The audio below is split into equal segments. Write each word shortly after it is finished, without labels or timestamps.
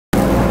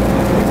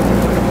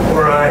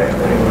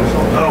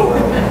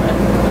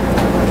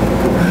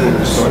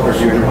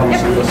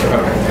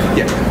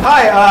Yeah.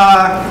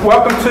 Hi,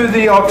 welcome to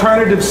the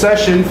alternative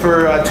session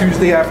for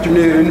Tuesday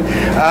afternoon.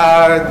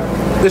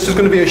 This is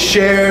going to be a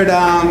shared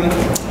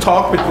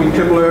talk between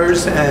Kim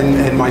Lewers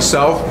and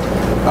myself.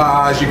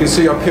 As you can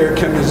see up here,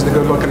 Kim is the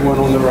good-looking one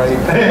on the right,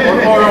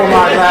 or on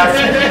my left.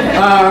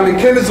 And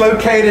Kim is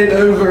located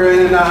over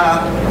in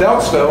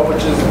Beltsville,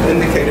 which is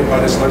indicated by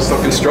this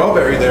nice-looking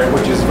strawberry there,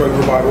 which is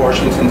over by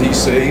Washington,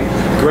 D.C.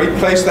 Great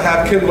place to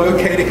have Kim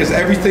located because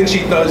everything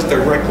she does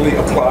directly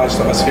applies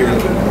to us here in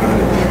the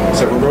Valley.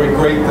 So we're really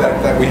great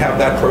that we have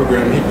that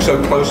program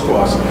so close to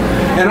us.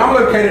 And I'm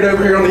located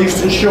over here on the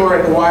Eastern Shore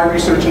at the Y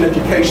Research and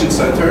Education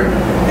Center.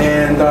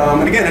 And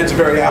again, it's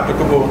very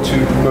applicable to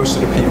most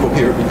of the people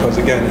here because,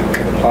 again,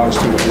 it applies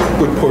to a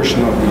good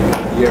portion of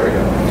the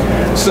area.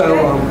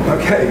 So,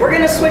 okay. We're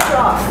going to switch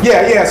off.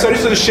 Yeah. So this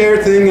is a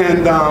shared thing,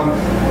 and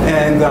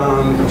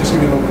just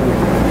give me a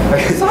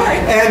little. Sorry.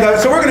 And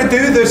so we're going to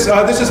do this.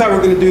 This is how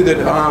we're going to do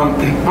that.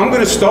 I'm going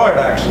to start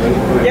actually.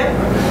 Yep.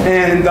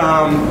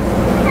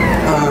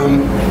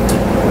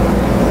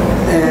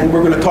 And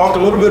we're going to talk a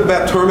little bit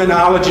about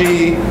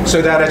terminology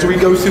so that as we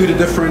go through the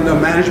different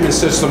management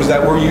systems that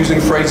we're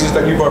using phrases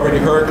that you've already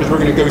heard, because we're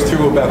going to go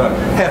through about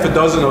half a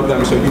dozen of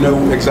them so you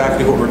know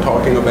exactly what we're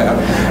talking about.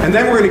 And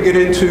then we're going to get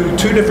into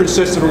two different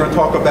systems. We're going to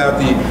talk about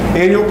the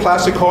annual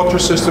plastic culture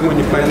system when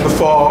you plant in the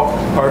fall,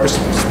 harvest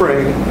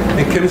spring.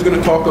 And Kim's going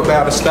to talk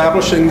about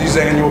establishing these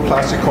annual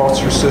plastic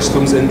culture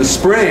systems in the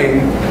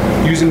spring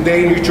using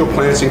day-neutral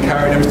plants and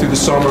carrying them through the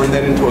summer and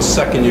then into a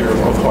second year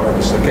of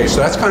harvest. Okay, so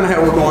that's kind of how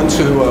we're going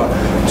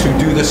to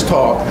do this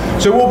talk.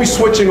 So we'll be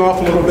switching off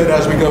a little bit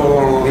as we go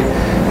along.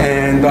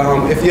 And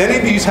if any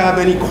of you have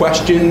any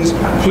questions,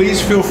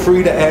 please feel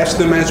free to ask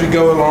them as we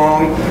go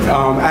along.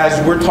 As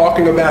we're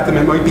talking about them,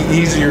 it might be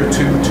easier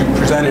to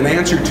present an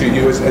answer to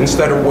you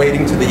instead of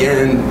waiting to the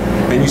end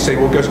and you say,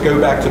 well, just go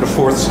back to the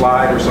fourth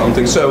slide or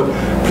something. So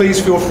please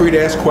feel free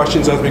to ask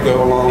questions as we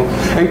go along.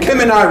 And Kim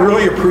and I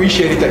really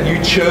appreciate that you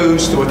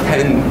chose to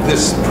attend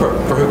this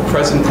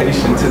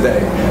presentation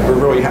today. We're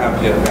really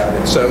happy about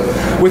it. So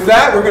with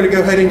that, we're going to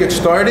go ahead and get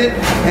started.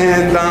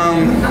 And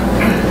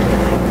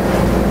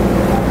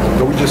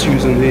are we just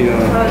using the...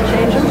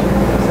 change them?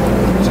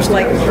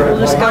 We'll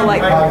just go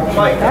like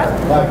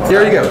that?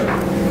 There you go.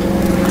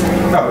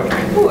 Oh,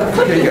 okay. Ooh, a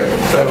cookie. There you go.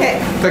 So, okay.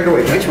 Take it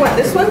away. Which one?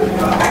 This one?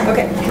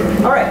 Okay.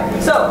 All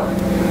right. So,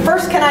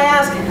 first, can I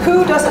ask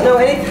who doesn't know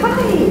anything?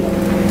 Hi.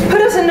 Who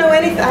doesn't know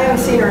anything? I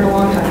haven't seen her in a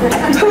long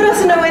time. Who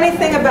doesn't know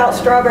anything about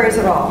strawberries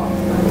at all?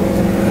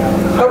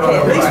 Okay,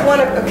 at least one.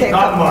 Okay.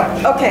 Not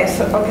much. Okay.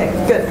 Okay.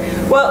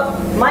 Good. Well,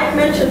 Mike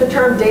mentioned the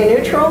term day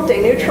neutral.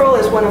 Day neutral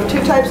is one of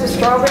two types of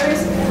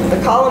strawberries. The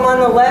column on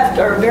the left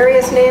are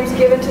various names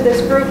given to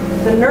this group.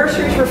 The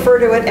nurseries refer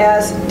to it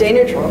as day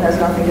neutral. It has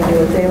nothing to do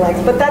with day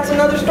length, but that's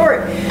another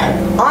story.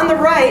 On the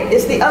right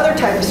is the other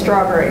type of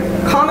strawberry,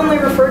 commonly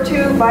referred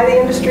to by the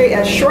industry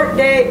as short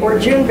day or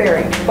June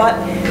bearing. But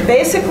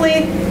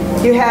basically,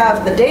 you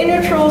have the day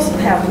neutrals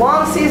have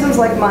long seasons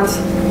like months.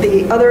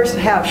 The others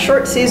have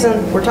short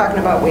season. We're talking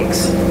about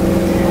weeks.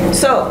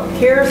 So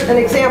here's an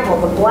example.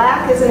 The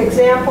black is an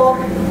example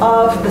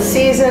of the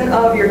season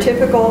of your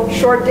typical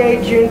short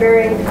day, June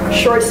bearing,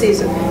 short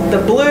season. The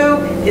blue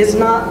is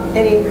not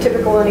any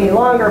typical any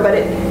longer, but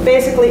it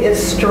basically is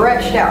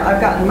stretched out.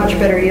 I've gotten much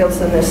better yields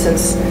than this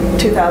since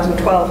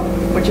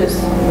 2012, which is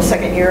the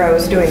second year I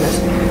was doing this.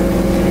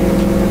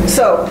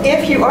 So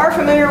if you are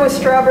familiar with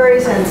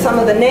strawberries and some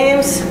of the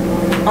names,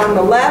 on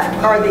the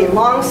left are the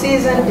long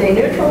season day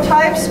neutral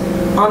types.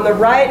 On the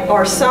right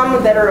are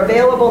some that are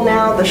available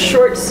now, the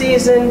short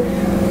season,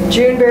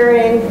 June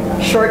bearing,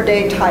 short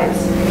day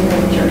types.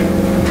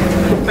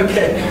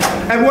 Okay,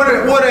 and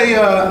what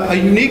a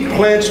unique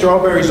plant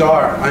strawberries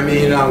are. I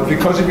mean,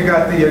 because if you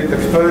got the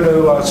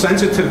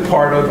photo-sensitive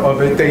part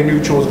of it, day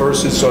neutrals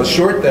versus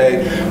short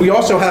day, we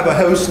also have a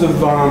host of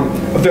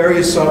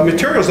various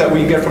materials that we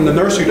can get from the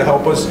nursery to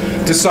help us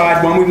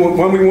decide when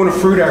we want to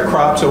fruit our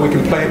crop, so we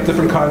can plant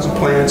different kinds of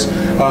plants,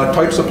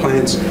 types of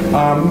plants,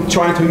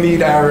 trying to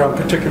meet our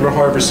particular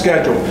harvest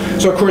schedule.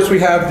 So of course we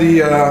have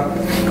the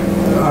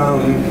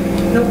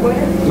no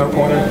pointer. No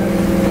pointer.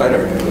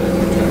 Better.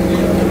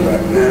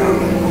 Now,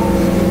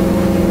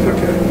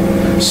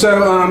 okay.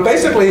 So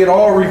basically it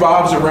all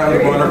revolves around the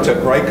runner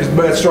tip, right?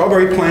 Because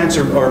strawberry plants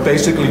are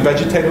basically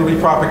vegetatively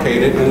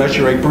propagated unless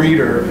you're a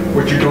breeder,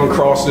 which you're doing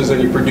crosses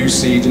and you produce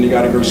seeds and you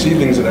got to grow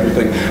seedlings and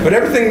everything. But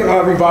everything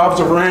revolves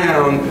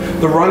around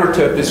the runner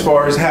tip as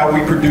far as how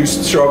we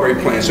produce strawberry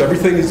plants. So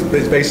everything is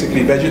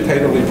basically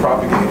vegetatively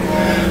propagated.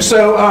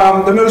 So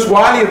the most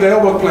widely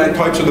available plant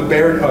types are the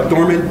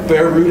dormant,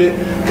 bare-rooted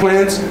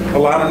plants. A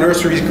lot of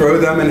nurseries grow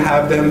them and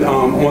have them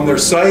on their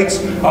sites.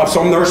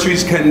 Some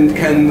nurseries can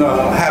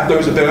have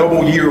those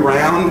available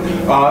year-round.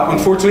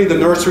 Unfortunately, the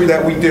nursery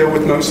that we deal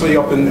with mostly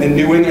up in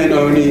New England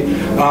only,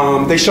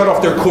 they shut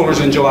off their coolers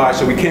in July,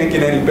 so we can't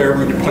get any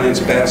bare-rooted plants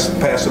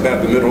past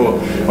about the middle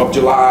of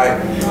July.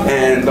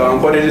 And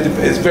but it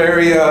is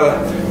very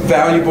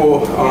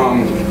valuable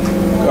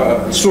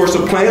source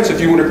of plants if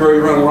you want to grow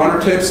your own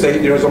runner tips.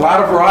 There's a lot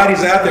of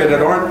varieties out there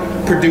that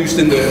aren't produced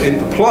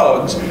into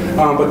plugs,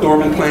 but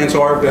dormant plants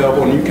are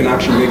available, and you can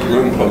actually make your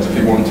own plugs if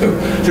you want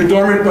to. So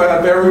dormant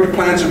bare-rooted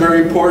plants are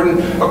very important.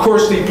 Of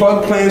course, the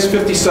plug plants,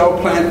 50-cell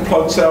plant,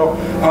 plug cell,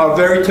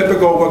 very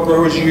typical of what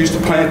growers use to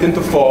plant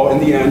into fall in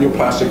the annual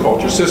plastic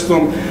culture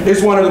system.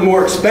 Is one of the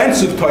more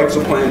expensive types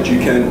of plants you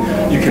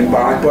can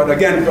buy, but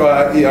again,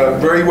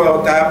 very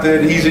well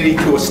adapted, easy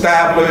to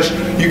establish.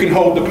 You can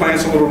hold the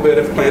plants a little bit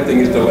if planting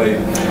is delayed.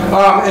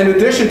 In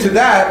addition to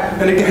that,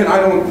 and again, I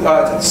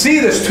don't see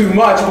this too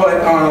much,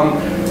 but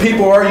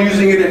people are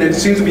using it, and it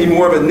seems to be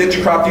more of a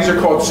niche crop. These are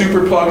called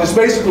super plugs. It's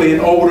basically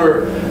an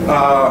older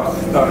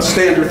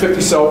standard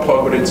 50-cell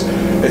plug, but it's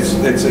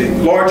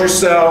a larger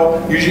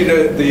cell. Usually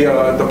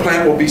the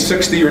plant will be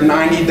 60 or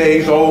 90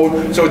 days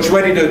old, so it's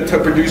ready to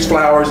produce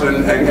flowers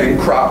and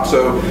crops.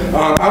 So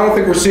I don't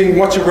think we're seeing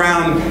much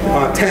around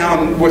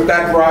town with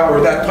that variety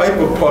or that type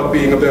of plug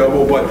being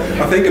available, but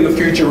I think in the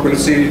future we're going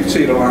to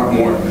see it a lot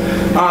more.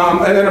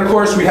 And then of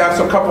course we have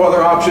a couple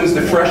other options.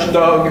 The fresh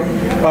dug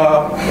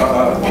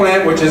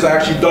plant, which is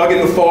actually dug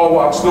in the fall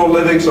while it's still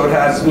living, so it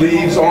has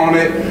leaves on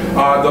it.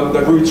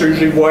 The roots are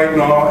usually white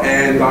and all,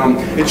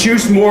 and it's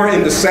used more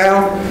in the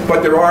south,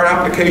 but there are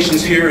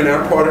applications here in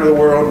our part of the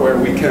world where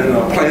we can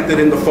plant it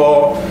in the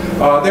fall.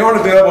 They aren't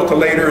available till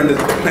later in the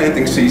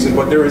planting season,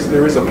 but there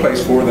is a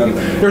place for them.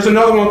 There's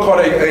another one called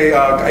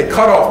a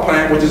cutoff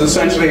plant, which is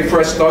essentially a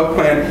fresh dug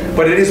plant,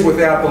 but it is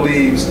without the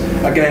leaves.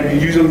 Again,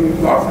 you use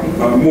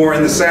them more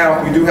in the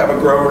south. We do have a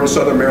grower in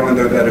southern Maryland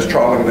that is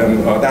trialing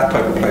them, that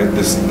type of plant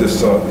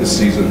this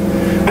season.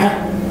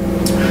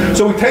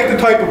 So we take the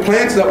type of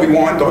plants that we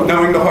want,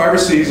 knowing the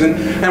harvest season,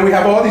 and we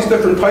have all these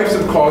different types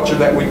of culture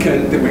that we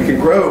can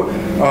grow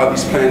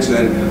these plants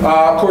in.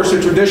 Of course,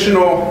 the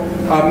traditional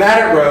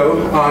matted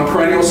row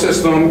perennial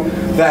system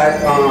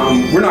that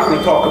we're not going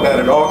to talk about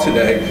at all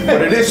today,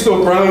 but it is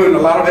still grown. A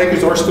lot of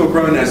acres are still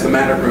grown as the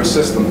matted row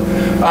system.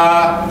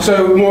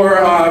 So more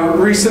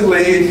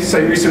recently,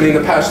 say recently in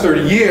the past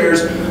 30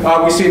 years,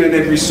 we've seen a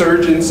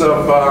resurgence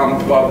of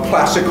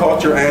plastic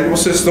culture annual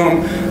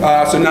system.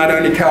 So not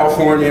only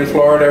California and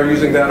Florida are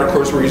using that, of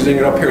course we're using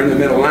it up here in the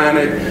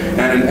Mid-Atlantic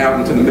and out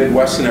into the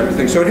Midwest and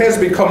everything. So it has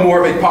become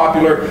more of a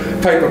popular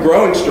type of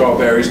growing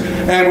strawberries.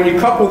 And when you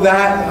couple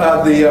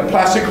that, the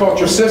plastic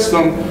culture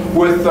system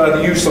with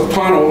the use of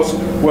tunnels,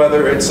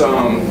 whether it's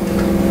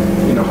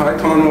high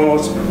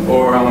tunnels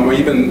or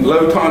even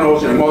low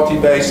tunnels,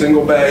 multi-bay,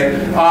 single bay,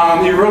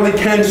 you really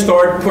can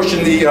start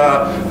pushing the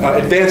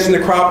advancing the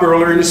crop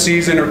earlier in the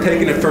season or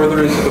taking it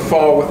further into the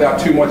fall without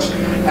too much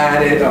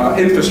added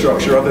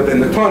infrastructure other than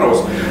the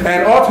tunnels.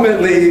 And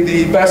ultimately,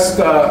 the best,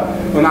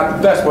 well not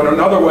the best, but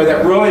another way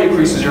that really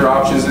increases your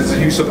options is the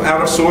use of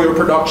out-of-soil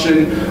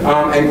production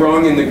and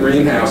growing in the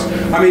greenhouse.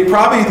 I mean,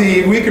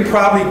 we can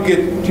probably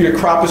get your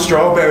crop of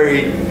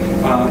strawberry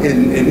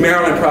in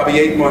Maryland probably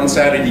 8 months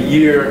out of the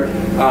year,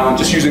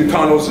 just using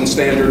tunnels and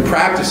standard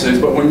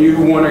practices. But when you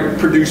want to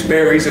produce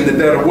berries in the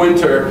dead of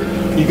winter,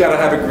 you got to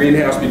have a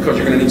greenhouse because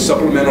you're going to need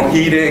supplemental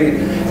heating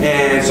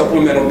and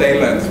supplemental day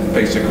length,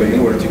 basically, in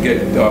order to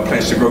get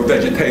plants to grow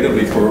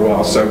vegetatively for a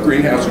while. So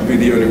greenhouse would be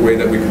the only way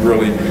that we could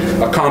really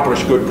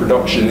accomplish good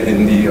production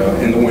in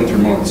the winter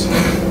months.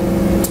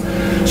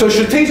 So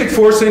strategic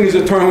forcing is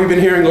a term we've been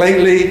hearing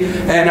lately,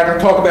 and I can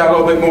talk about a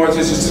little bit more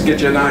just to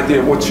get you an idea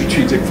of what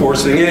strategic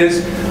forcing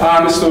is.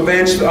 It's to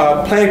advance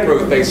plant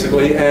growth,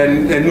 basically,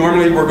 and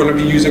normally we're going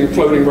to be using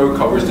floating row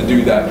covers to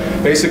do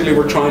that. Basically,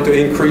 we're trying to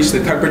increase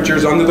the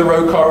temperatures under the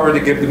row cover to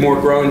give the more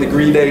growing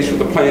degree days for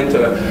the plant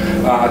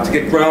to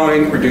get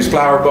growing, produce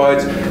flower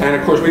buds, and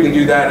of course we can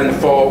do that in the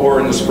fall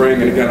or in the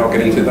spring, and again I'll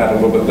get into that a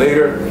little bit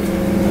later.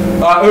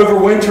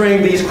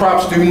 Overwintering, these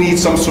crops do need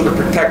some sort of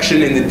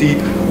protection in the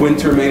deep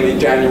winter, mainly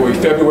January,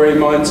 February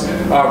months.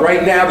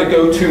 Right now, the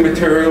go-to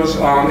materials,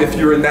 if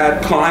you're in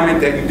that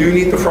climate that you do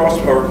need the frost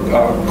or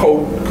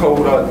cold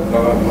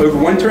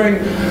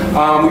overwintering,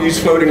 we use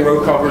floating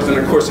row covers. And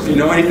of course, if you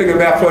know anything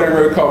about floating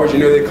row covers, you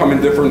know they come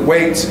in different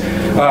weights,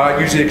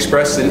 usually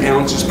expressed in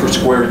ounces per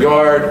square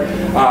yard.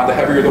 The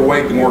heavier the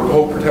weight, the more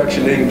cold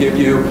protection they can give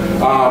you.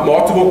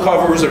 Multiple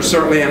covers are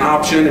certainly an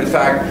option. In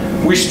fact,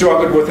 we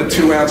struggled with a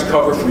 2-ounce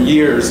cover for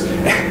years,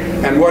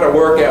 and what a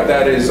workout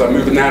that is,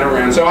 moving that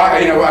around. So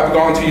I've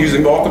gone to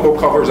using multiple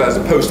covers as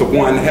opposed to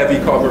one heavy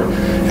cover.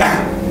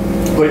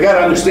 But you got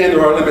to understand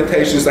there are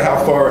limitations to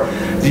how far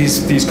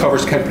these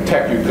covers can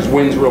protect you, because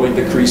winds really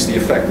decrease the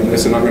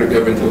effectiveness, and I'm going to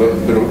go into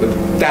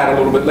that a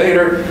little bit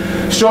later.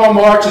 Straw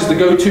mulch is the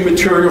go-to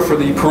material for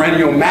the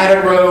perennial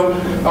matted row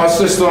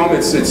system.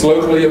 It's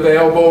locally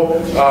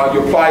available.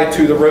 You apply it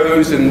to the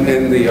rows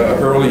in the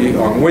early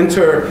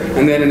winter,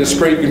 and then in the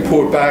spring you can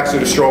pull it back so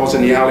the straw is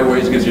in the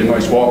alleyways, gives you a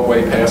nice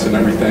walkway pass and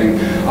everything.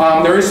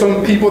 There is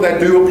some people that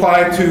do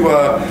apply it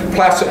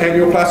to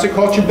annual plastic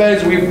culture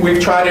beds.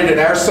 We've tried it at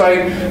our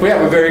site. We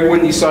have a very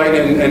windy site,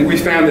 and we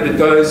found that it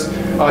does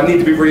need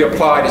to be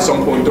reapplied at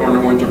some point during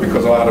the winter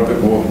because a lot of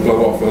it will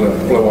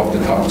blow off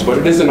the tops. But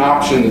it is an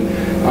option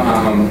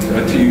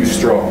to use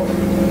straw.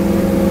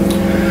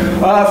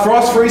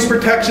 Frost freeze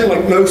protection,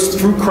 like most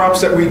fruit crops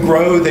that we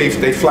grow,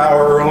 they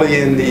flower early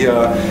in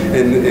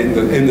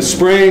the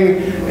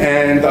spring,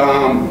 and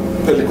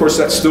but of course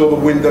that's still the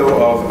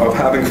window of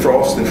having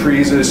frost and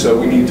freezes, so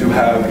we need to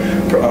have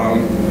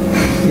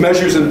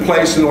measures in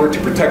place in order to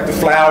protect the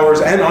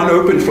flowers and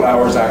unopened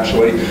flowers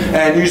actually.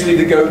 And usually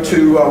the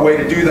go-to way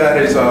to do that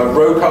is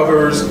row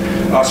covers,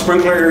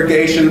 sprinkler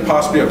irrigation,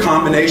 possibly a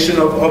combination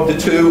of the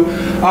two.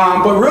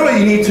 But really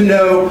you need to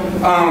know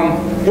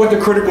what the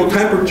critical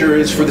temperature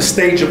is for the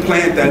stage of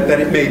plant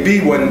that it may be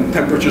when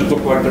temperatures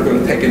look like they're going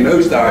to take a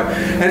nosedive.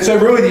 And so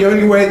really the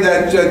only way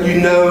that you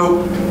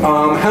know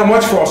how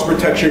much frost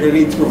protection you're going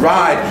to need to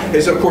provide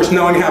is of course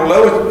knowing how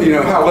low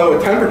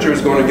a temperature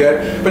is going to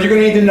get, but you're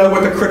going to need to know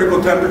what the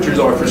critical temperatures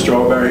are for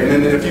strawberry.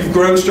 And if you've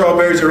grown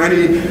strawberries or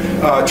any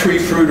tree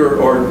fruit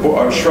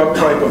or shrub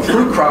type of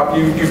fruit crop,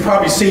 you've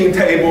probably seen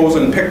tables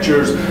and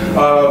pictures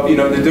of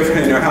the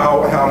different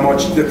how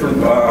much different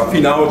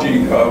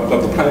phenology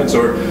of the plants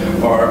are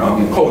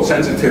cold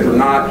sensitive or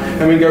not.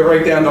 And we go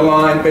right down the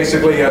line.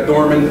 Basically, a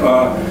dormant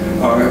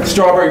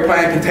strawberry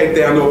plant can take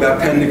down to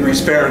about 10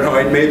 degrees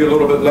Fahrenheit, maybe a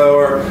little bit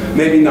lower,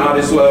 maybe not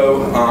as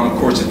low. Of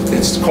course,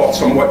 it's called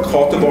somewhat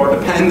cultivar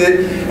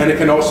dependent, and it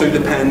can also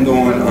depend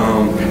on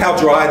how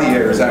dry the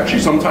air is actually.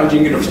 Sometimes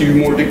you can get a few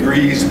more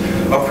degrees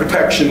of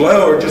protection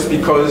lower just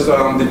because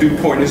the dew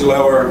point is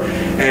lower,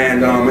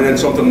 and then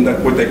something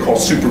that what they call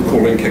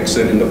supercooling kicks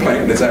in, and the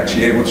plant is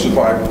actually able to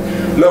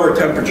survive lower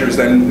temperatures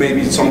than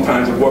maybe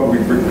sometimes of what we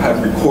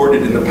have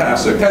recorded in the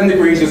past. So 10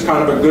 degrees is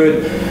kind of a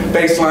good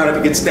baseline. If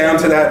it gets down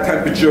to that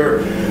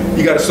temperature,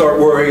 you got to start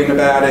worrying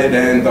about it,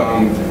 and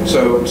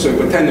so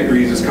 10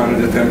 degrees is kind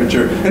of the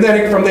temperature, and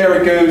then from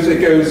there it goes,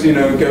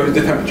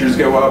 the temperatures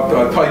go up.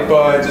 Tight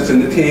buds, it's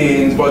in the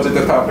teens, buds at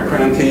the top of the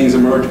crown, teens,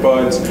 emerge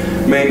buds,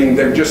 meaning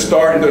they're just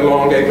starting to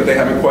elongate, but they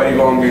haven't quite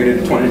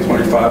elongated to 20,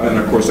 25, and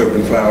of course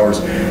open flowers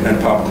and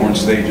popcorn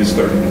stages,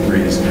 30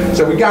 degrees.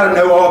 So we got to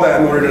know all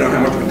that in order to know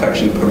how much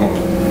protection to put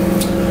on.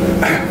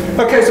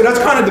 Okay, so that's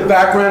kind of the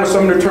background of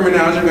some of the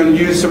terminology we're going to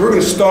use. So we're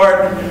going to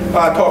start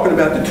talking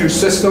about the two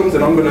systems,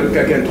 and I'm going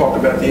to again talk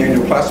about the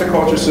annual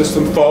plasticulture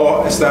system,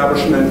 fall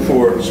establishment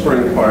for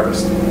spring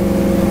harvest.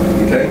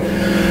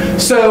 Okay,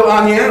 so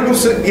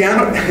the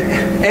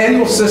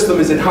annual system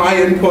is a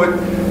high input,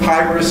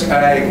 high risk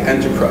ag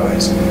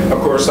enterprise.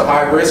 Of course, the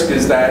high risk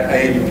is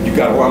that you've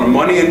got a lot of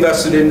money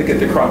invested in to get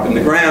the crop in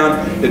the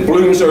ground. It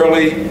blooms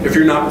early. If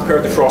you're not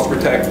prepared to frost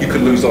protect, you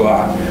could lose a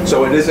lot.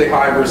 So it is a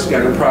high risk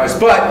enterprise.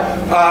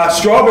 But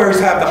strawberries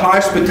have the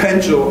highest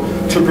potential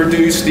to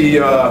produce the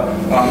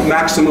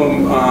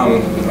maximum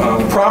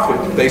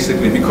profit,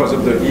 basically, because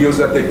of the yields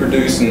that they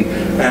produce,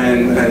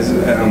 and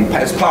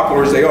as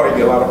popular as they are, you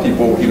get a lot of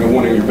people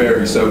wanting your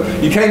berries. So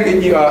you can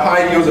get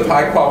high yields of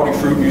high quality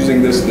fruit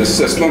using this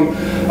system.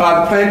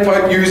 The plant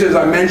type used, as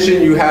I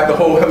mentioned, you have the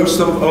whole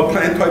host of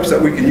plant types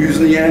that we can use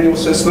in the annual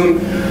system.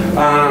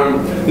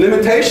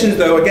 Limitations,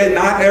 though, again,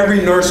 not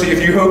every nursery.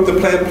 If you hope the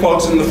plant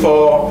plugs in the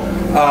fall,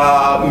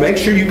 make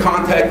sure you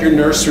contact your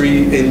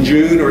nursery in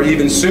June or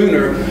even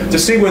sooner to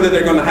see whether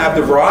they're going to have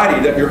the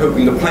variety that you're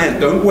hoping to plant.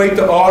 Don't wait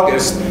till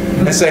August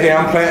and say, hey,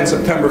 I'm planting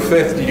September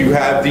 5th. Do you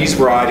have these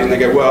varieties? And they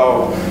go,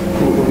 well,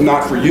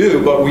 not for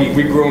you, but we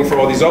grew them for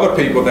all these other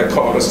people that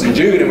called us in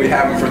June, and we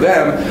have them for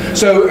them.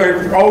 So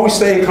always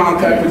stay in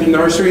contact with your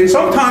nursery, and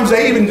sometimes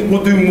they even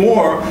will do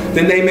more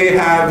than they may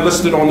have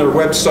listed on their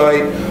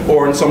website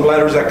or in some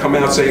letters that come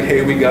out saying,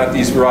 hey, we got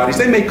these varieties.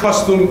 They may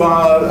custom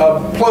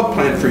a plug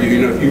plant for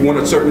you. If you want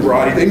a certain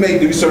variety, they may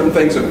do certain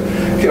things.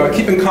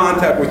 Keep in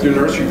contact with your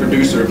nursery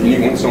producer if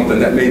you want something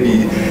that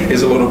maybe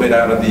is a little bit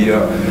out of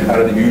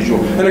the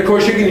usual. And of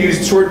course, you can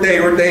use short day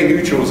or day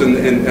neutrals and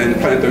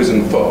plant those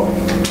in the fall.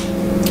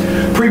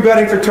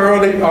 Pre-bedding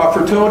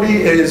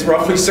fertility is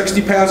roughly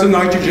 60 pounds of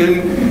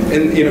nitrogen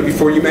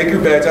before you make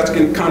your beds. That's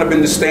kind of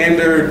been the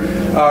standard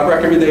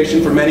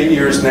recommendation for many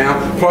years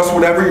now, plus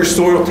whatever your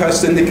soil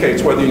test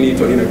indicates, whether you need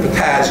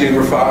potassium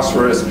or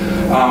phosphorus,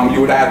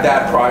 you would add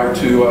that prior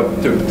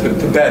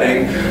to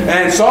bedding.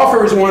 And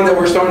sulfur is one that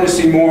we're starting to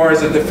see more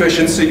as a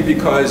deficiency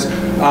because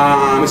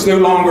it's no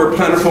longer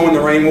plentiful in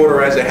the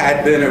rainwater as it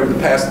had been over the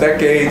past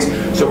decades,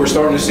 so we're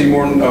starting to see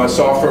more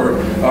sulfur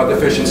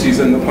deficiencies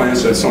in the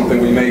plants, so it's something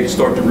we may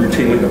start to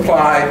routinely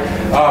apply.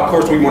 Of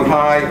course, we want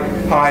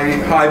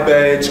high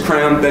beds,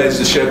 crown beds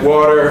to shed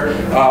water.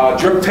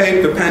 Drip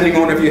tape, depending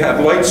on if you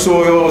have light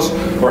soils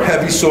or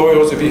heavy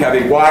soils, if you have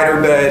a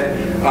wider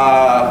bed.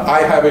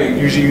 I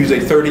usually use a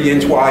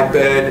 30-inch wide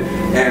bed,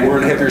 and we're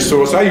in heavier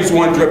soil, so I use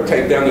one drip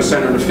tape down the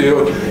center of the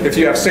field. If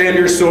you have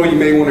sandier soil, you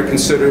may want to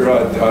consider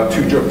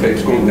 2 drip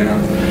tapes going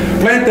down.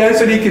 Plant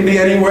density can be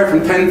anywhere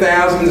from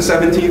 10,000 to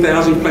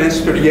 17,000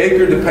 plants per the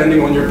acre,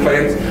 depending on your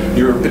plant,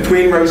 your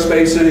between row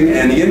spacing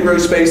and the in-row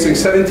spacing.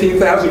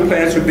 17,000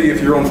 plants would be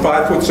if you're on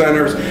 5-foot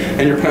centers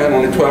and you're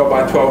planting on a 12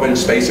 by 12-inch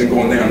spacing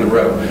going down the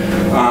row.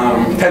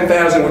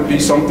 10,000 would be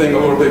something a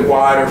little bit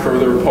wider,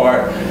 further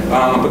apart,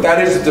 but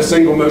that is the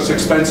single single most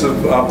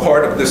expensive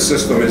part of this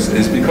system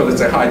is because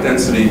it's a high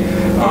density,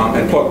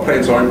 and plug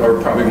plants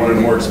are probably one of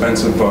the more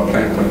expensive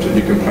plant types that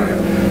you can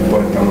plant.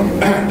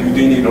 But you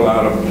do need a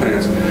lot of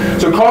plants.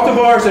 So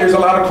cultivars, there's a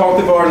lot of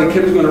cultivars, and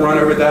Kim's going to run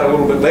over that a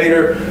little bit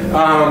later.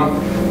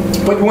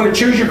 But you want to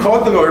choose your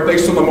cultivar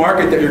based on the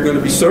market that you're going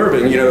to be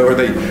serving. You know, are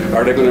they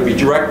going to be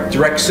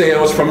direct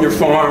sales from your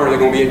farm? Are they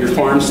going to be at your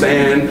farm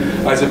stand?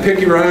 As a pick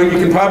your own, you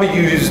can probably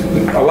use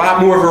a lot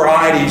more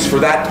varieties for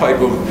that type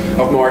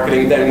of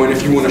marketing than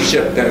if you want to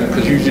ship them,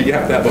 because usually you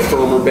have to have a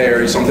firmer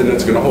berry, something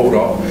that's going to hold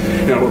off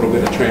a little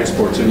bit of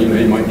transport. So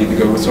you might need to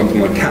go with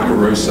something like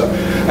Camarosa.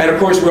 And of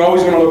course, we're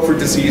always going to look for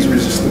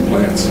disease-resistant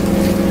plants.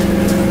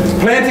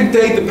 Planting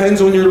date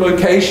depends on your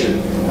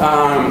location.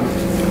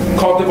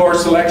 Cultivar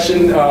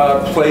selection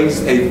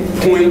plays a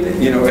point,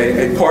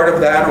 a part of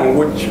that on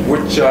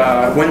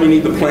when you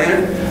need to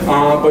plant.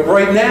 But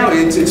right now,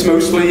 it's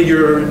mostly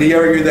the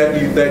area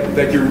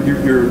that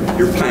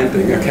you're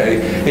planting.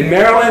 Okay, in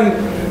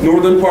Maryland,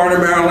 northern part of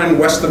Maryland,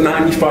 west of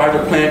 95,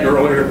 they're planting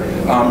earlier,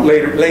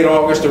 late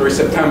August or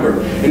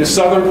September. In the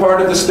southern part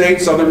of the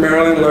state, southern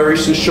Maryland,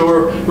 Lewers and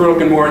Shore, we're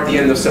looking more at the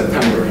end of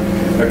September.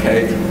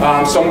 Okay,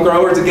 some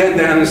growers, again,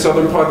 down in the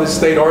southern part of the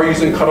state are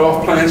using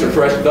cut-off plants or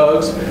fresh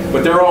dugs,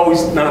 but they're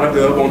always not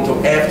available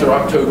until after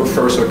October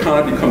 1st, so it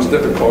kind of becomes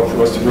difficult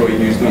for us to really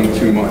use them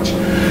too much.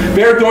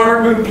 Bare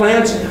dormant root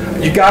plants,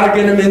 you got to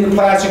get them in the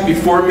plastic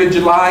before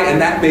mid-July, and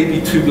that may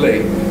be too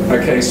late.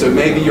 Okay, so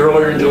maybe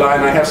earlier in July,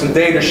 and I have some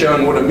data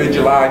showing what a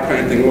mid-July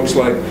planting looks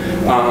like,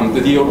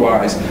 the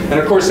yield-wise. And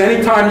of course,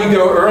 anytime you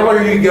go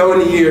earlier you go in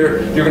the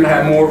year, you're going to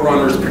have more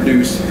runners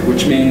produced,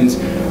 which means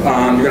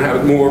you're going to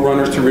have more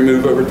runners to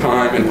remove over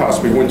time, and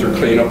possibly winter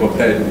cleanup of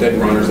dead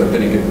runners that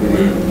didn't get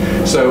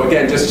removed. So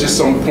again, just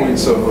some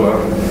points of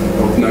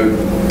note.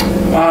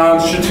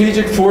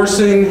 Strategic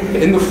forcing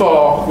in the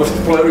fall with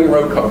floating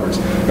row covers.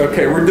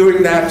 Okay, we're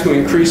doing that to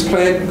increase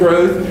plant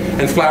growth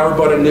and flower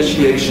bud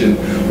initiation.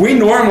 We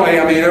normally,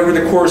 over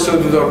the course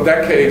of the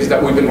decades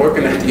that we've been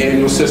looking at the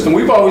annual system,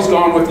 we've always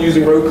gone with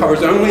using row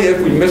covers only if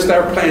we missed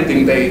our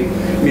planting date,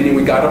 meaning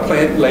we got to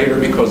plant later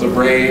because of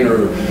rain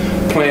or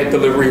plant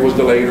delivery was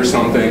delayed or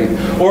something,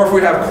 or if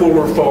we have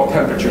cooler fall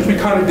temperatures. We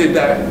kind of did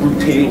that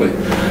routinely.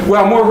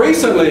 Well, more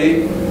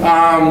recently,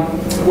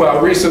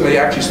 recently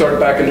actually started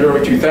back in the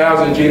early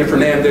 2000s, Gina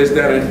Fernandez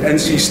down at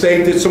NC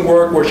State did some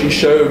work where she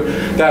showed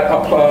that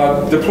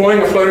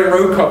deploying a floating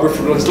row cover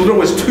for as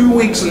little as 2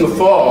 weeks in the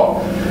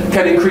fall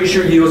can increase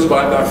your yields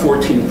by about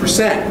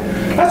 14%.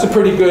 That's a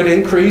pretty good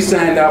increase,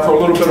 and for a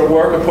little bit of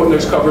work of putting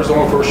those covers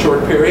on for a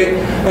short period.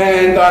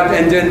 And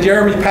then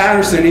Jeremy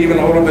Patterson, even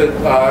a little bit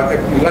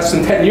less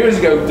than 10 years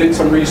ago, did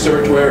some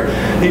research where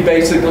he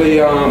basically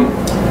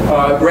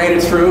ran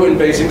it through and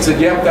basically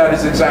said, yep, that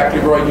is exactly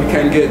right. You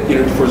can get,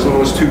 for as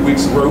little as 2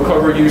 weeks of row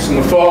cover use in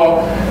the fall.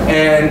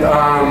 And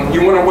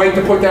you want to wait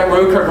to put that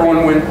row cover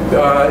on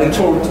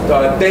until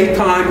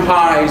daytime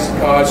highs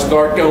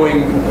start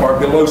going or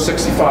below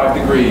 65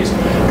 degrees.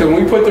 Because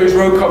when we put those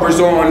row covers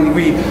on,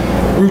 we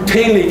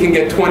routinely can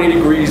get 20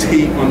 degrees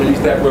heat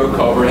underneath that row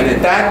cover. And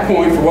at that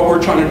point, for what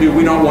we're trying to do,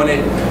 we don't want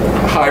it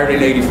higher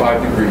than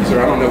 85 degrees. Or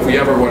I don't know if we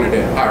ever wanted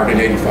it higher than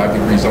 85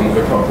 degrees under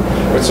the cover,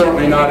 but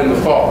certainly not in the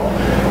fall.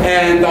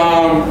 And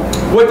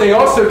what they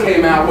also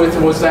came out with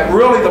was that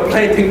really the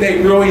planting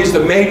date really is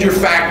the major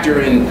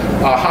factor in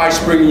high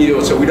spring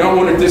yield. So we don't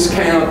want to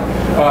discount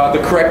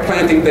the correct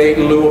planting date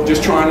in lieu of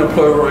just trying to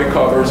put row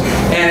covers.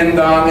 And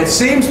it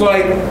seems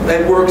like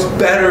it works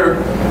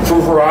better for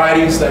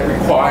varieties that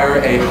require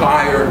a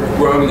higher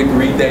growing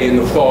degree day in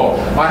the fall.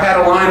 I had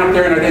a line up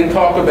there and I didn't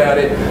talk about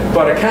it,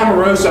 but a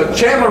Camarosa,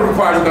 Chandler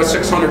requires about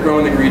 600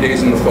 growing degree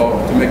days in the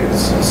fall to make it a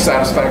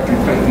satisfactory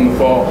plant in the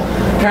fall.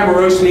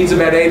 Camarosa needs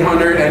about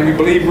 800, and we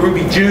believe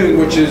Ruby June,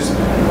 which is,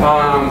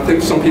 I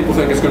think some people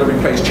think it's going to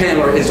replace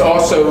Chandler, is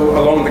also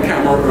along the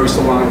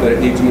Camarosa line that it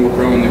needs more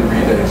growing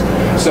degree days.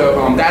 So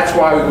that's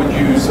why we would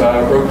use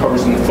row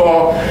covers in the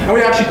fall. And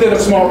we actually did a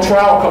small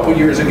trial a couple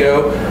years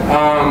ago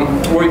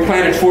where we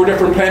planted 4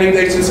 different planting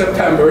dates in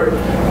September.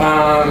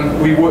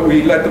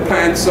 We let the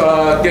plants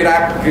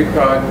get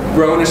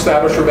grown and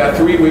established for about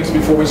 3 weeks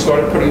before we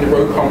started putting the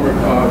row cover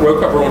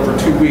on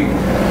for 2 weeks.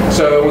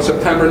 So on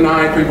September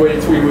 9th, we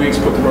waited 3 weeks,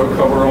 put the row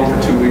cover on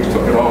for 2 weeks,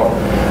 took it off,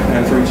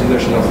 and for each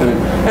additional thing.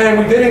 And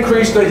we did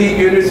increase the heat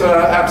units,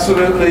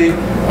 absolutely.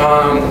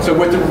 So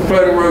with the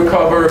floating row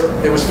cover,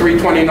 it was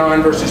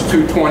 329 versus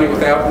 220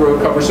 without the row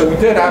cover. So we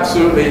did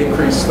absolutely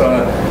increase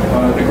the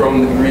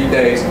growing degree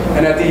days.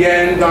 And at the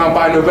end,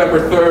 by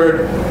November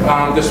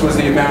 3rd, this was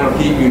the amount of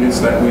heat units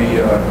that we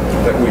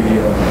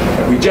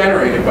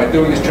generated by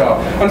doing this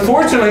job.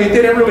 Unfortunately, it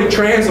didn't really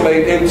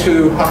translate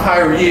into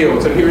higher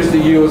yields. And here's the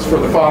yields for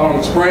the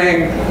following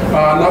spring.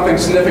 Nothing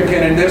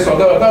significant in this,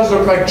 although it does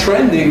look like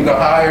trending to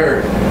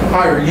higher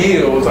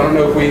yields. I don't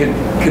know if we had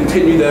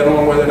continued that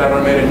on, whether that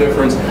would have made a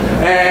difference.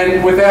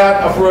 And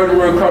without a floating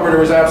row cover, there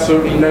was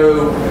absolutely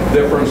no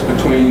difference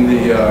between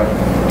the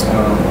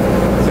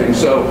things.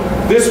 So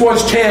this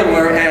was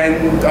Chandler,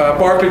 and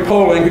Barclay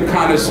Poling, who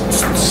kind of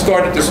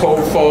started this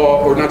whole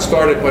fall, or not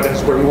started, but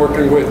has been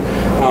working with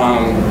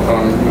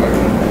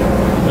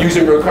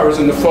using row covers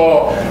in the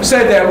fall,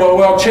 said that,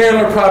 well,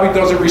 Chandler probably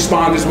doesn't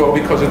respond as well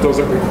because it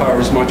doesn't require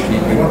as much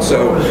heat.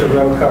 So what was the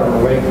row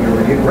cover weight you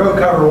were using? Row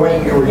cover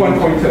weight you were using?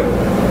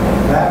 1.2.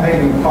 That may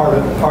be part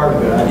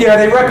of it. Yeah,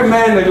 they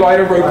recommend a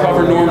lighter row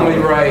cover normally,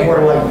 right?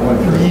 More light went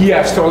through.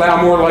 Yes, to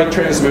allow more light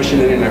transmission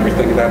in and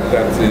everything.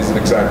 That is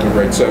exactly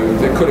right. So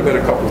there could have been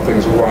a couple of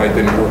things why it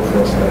didn't work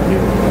for us that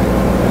year.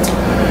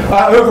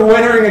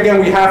 Overwintering,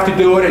 again, we have to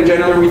do it, and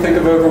generally we think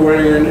of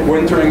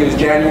overwintering as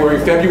January,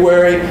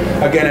 February.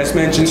 Again, as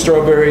mentioned,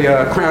 strawberry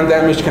crown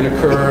damage can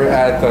occur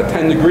at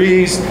 10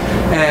 degrees,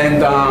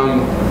 and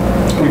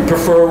we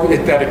prefer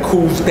that it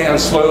cools down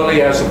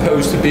slowly as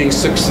opposed to being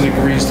 60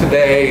 degrees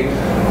today,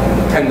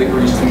 10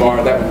 degrees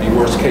tomorrow. That would be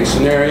worst case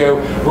scenario.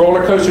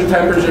 Roller coaster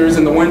temperatures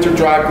in the winter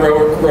drive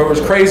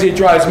growers crazy. It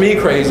drives me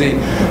crazy,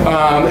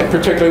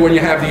 particularly when you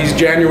have these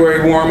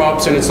January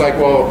warm-ups and it's like,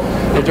 well,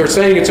 if they're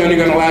saying it's only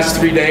going to last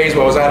 3 days,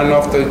 well, is that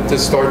enough to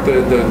start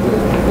the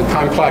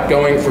time clock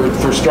going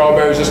for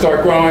strawberries to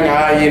start growing?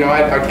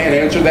 I can't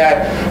answer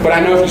that. But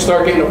I know if you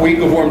start getting a week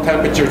of warm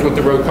temperatures with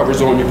the row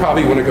covers on, you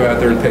probably want to go out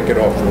there and take it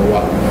off for a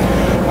while.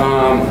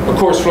 Of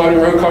course, floating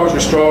row covers or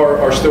straw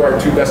are still our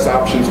two best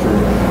options for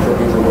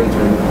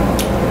overwintering.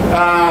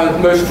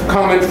 Most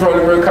common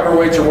floating row cover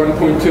weights are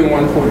 1.2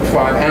 and 1.5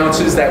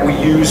 ounces that we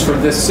use for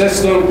this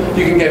system.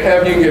 You can get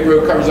heavy, you can get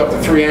row covers up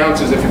to 3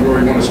 ounces if you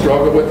really want to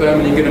struggle with them,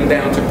 and you can get them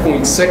down to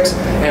 0.6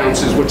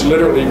 ounces, which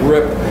literally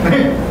rip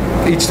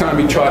each time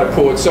you try to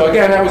pull it. So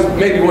again, that was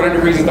maybe one of the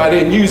reasons I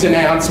didn't use an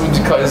ounce, was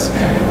because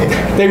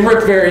they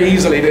rip very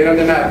easily. They're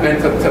not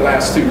meant to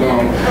last too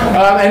long.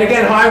 And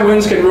again, high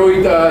winds can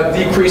really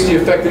decrease the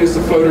effectiveness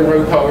of floating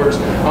row covers,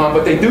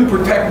 but they do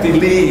protect the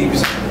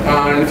leaves.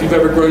 And if you've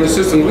ever grown the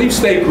system, the leaves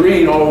stay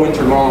green all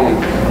winter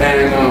long,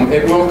 and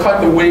it will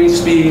cut the wind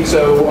speed,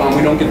 so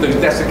we don't get those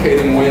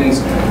desiccating winds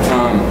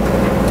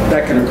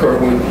that can occur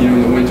when,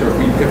 in the winter if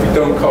we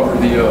don't cover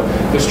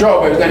the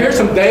strawberries. Now here's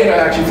some data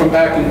actually from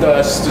back in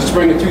the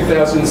spring of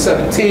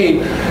 2017.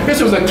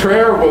 This was a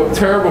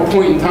terrible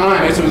point in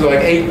time. This was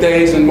like 8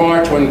 days in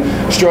March when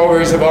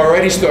strawberries have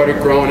already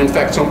started growing. In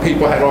fact, some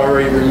people had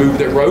already removed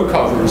their row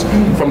covers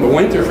from the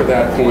winter for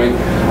that point.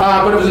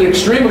 But it was an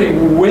extremely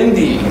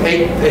windy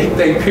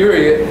 8-day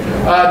period.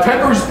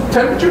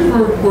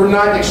 Temperatures were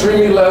not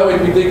extremely low,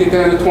 and we did get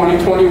down to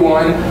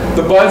 2021.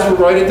 The buds were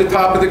right at the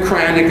top of the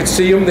crown. You could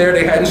see them there.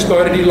 They hadn't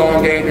started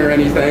elongating or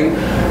anything.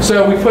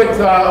 So we put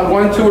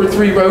 1, 2, or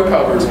 3 row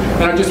covers.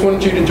 And I just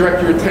wanted you to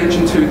direct your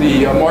attention to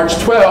the March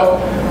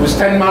 12th. It was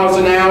 10 miles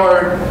an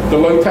hour. The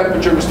low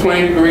temperature was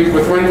 20 degrees.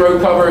 With one row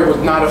cover, it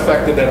was not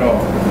affected at all.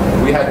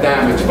 We had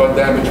bud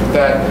damage with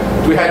that.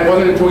 It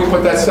wasn't until we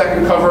put that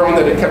second cover on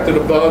that it kept it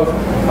above,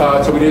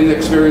 so we didn't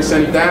experience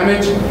any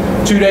damage.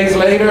 2 days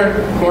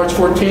later, March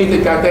 14th,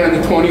 it got down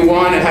to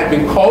 21. It had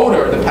been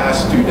colder the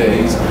past 2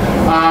 days.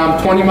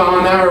 20 mile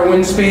an hour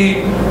wind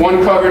speed,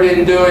 1 cover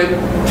didn't do it,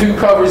 2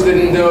 covers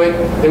didn't do it.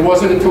 It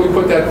wasn't until we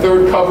put that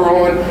 3rd cover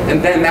on,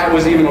 and then that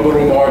was even a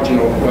little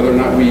marginal, whether or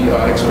not we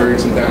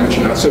experienced some damage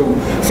or not. So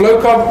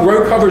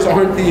row covers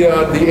aren't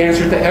the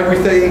answer to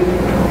everything,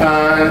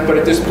 but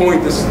at this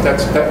point,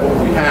 that's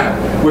what we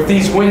have. With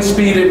these wind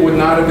speed, it would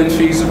not have been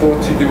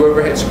feasible to do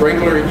overhead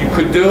sprinkler. You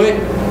could do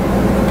it.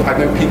 I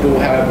know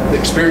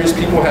experienced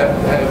people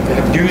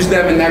have used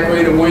them in that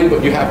great of wind,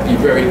 but you have to be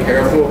very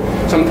careful.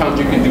 Sometimes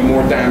you can do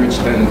more damage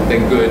than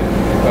good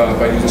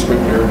by using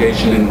sprinkler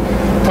irrigation in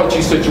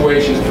touchy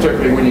situations,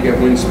 particularly when you get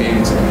wind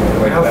speeds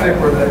like that. How thick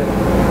were they?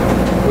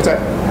 What's that?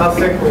 How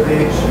thick were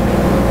these?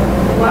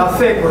 How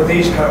thick were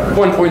these covers?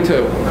 1.2.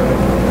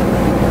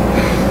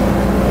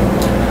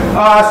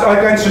 So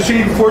again,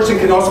 strategic forcing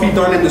can also be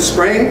done in the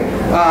spring.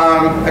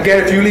 Again,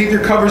 if you leave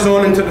your covers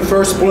on into the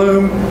first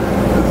bloom,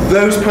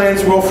 those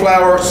plants will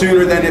flower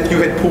sooner than if you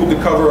had pulled the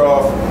cover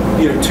off,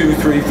 2,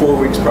 3, 4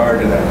 weeks prior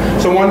to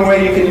that. So one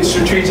way you can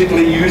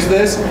strategically use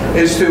this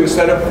is to,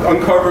 instead of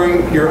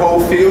uncovering your whole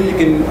field, you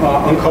can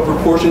uncover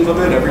portions of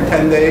it every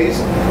 10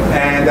 days,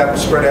 and that will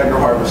spread out your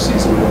harvest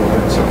season a little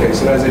bit. Okay,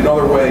 so that's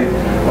another way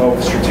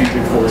of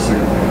strategic forcing.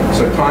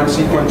 So time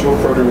sequential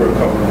further row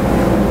cover.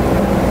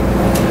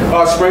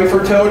 Spring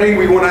fertility,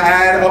 we want to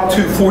add up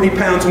to 40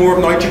 pounds more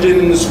of nitrogen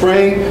in the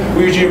spring.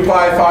 We usually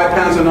apply 5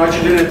 pounds of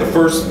nitrogen at the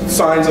first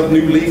signs of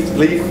new leaf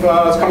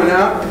coming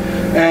out.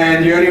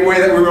 And the only way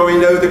that we really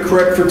know the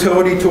correct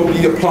fertility to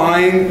be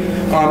applying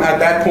at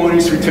that point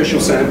is through tissue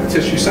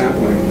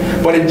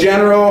sampling. But in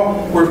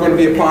general, we're going to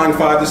be applying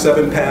 5 to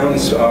 7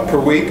 pounds per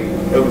week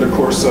over the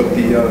course of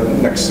the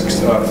next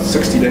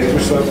 60 days or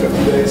so,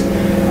 50 days.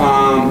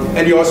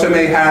 And you also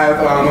may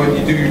have, when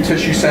you do your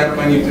tissue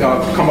sampling, you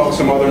come up with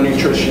some other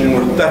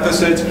nutritional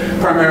deficits,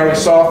 primarily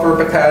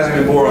sulfur, potassium,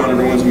 and boron are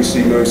the ones we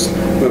see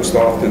most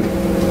often.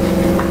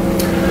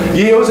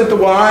 Yields at the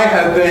Y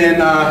have been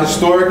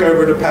historic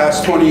over the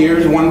past 20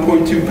 years,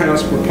 1.2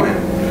 pounds per plant.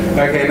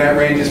 Okay, and that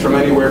ranges from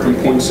anywhere from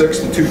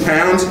 0.6 to 2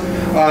 pounds.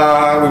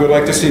 We would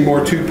like to see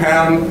more 2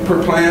 pound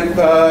per plant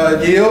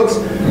yields.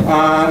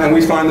 and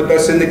we find the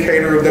best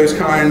indicator of those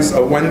kinds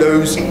when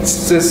those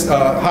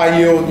high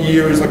yield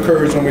years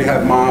occurs when we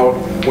have mild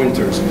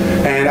winters.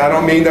 And I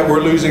don't mean that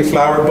we're losing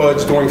flower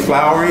buds during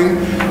flowering.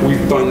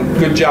 We've done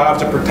good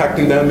jobs of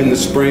protecting them in the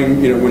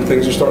spring, when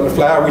things are starting to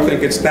flower. We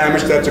think it's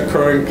damage that's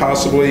occurring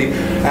possibly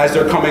as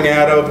they're coming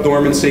out of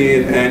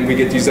dormancy, and we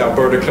get these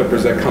Alberta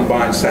clippers that come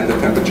by and send the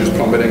temperatures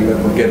plummeting, that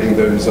we're getting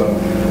those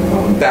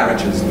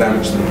damage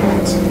to the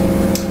plants.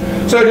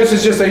 So this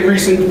is just a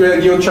recent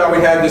yield chart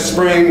we had this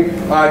spring.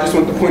 I just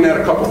want to point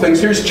out a couple things.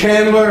 Here's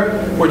Chandler,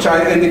 which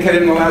I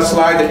indicated in the last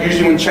slide, that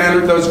usually when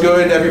Chandler does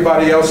good,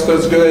 everybody else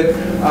does good.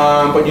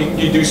 But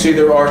you do see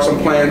there are some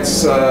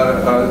plants,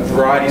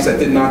 varieties that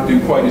did not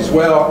do quite as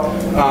well.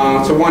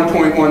 So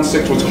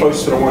 1.16 was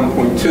close to the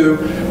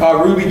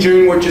 1.2. Ruby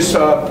June, which is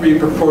being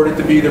purported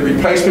to be the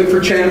replacement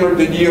for Chandler,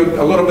 did yield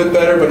a little bit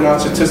better, but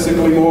not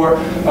statistically more.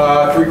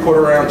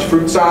 3/4 ounce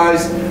fruit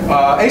size.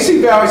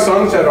 AC Valley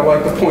Sunset, I'd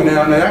like to point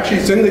out, and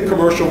actually it's in the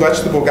commercial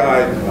vegetable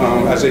guide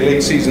as a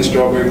late season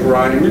strawberry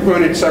variety. We've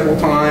run it several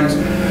times.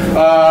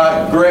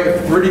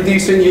 Great, pretty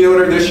decent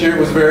yielder this year. It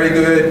was very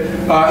good.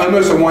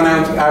 Almost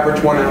a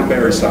average 1 ounce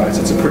berry size.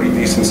 It's a pretty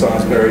decent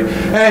sized berry.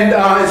 And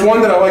it's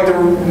one that I like to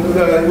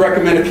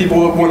recommend if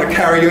people want to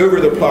carry over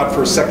the plot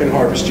for a second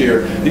harvest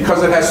year,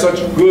 because it has such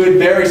good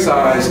berry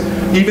size.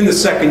 Even the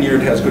second year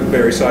it has good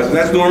berry size. And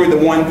that's normally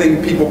the one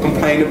thing people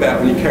complain about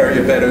when you carry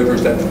a bed over,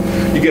 is that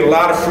you get a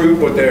lot of fruit,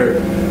 but they're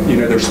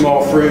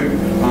small fruit.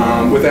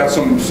 Without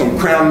some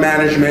crown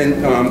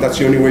management, that's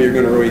the only way you're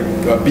going to really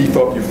beef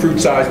up your fruit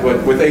size.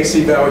 But with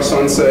AC Valley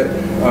Sunset,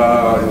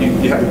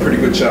 you have a pretty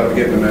good shot of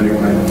getting them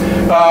anyway.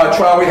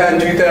 Trial we had in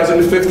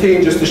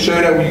 2015, just to show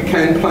that we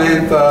can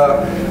plant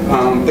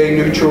day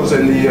neutrals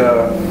in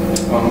the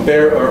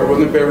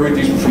bare root.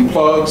 These were from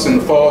plugs in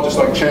the fall, just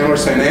like Chandler.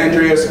 St.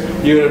 Andreas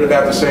yielded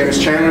about the same as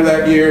Chandler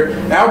that year.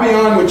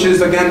 Albion, which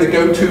is again the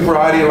go-to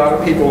variety, a lot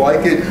of people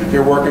like it.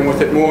 You're working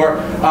with it more,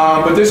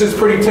 but this is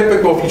pretty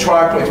typical. If you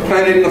try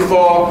plant it in the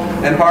fall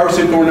and harvest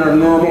it during our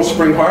normal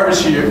spring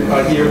harvest year,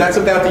 that's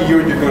about the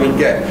yield you're going to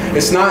get.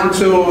 It's not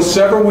until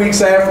several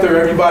weeks after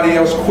everybody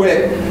else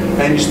quit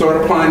and you start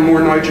applying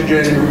more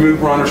nitrogen and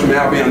remove runners from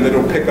Albion that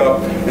it'll pick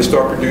up and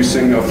start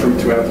producing fruit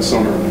throughout the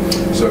summer.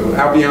 So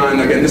Albion,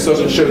 again, this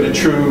doesn't show the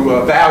true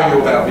value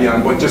of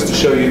Albion, but just to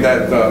show you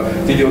that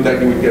the yield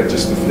that you would get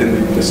just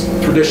in this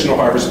traditional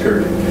harvest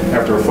period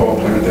after a fall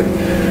planting.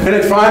 And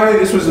then finally,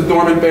 this was the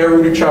dormant bare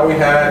rooted trial we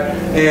had,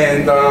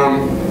 and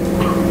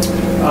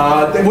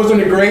it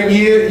wasn't a great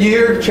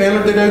year.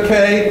 Chandler did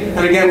okay,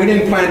 and again, we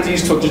didn't plant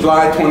these till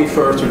July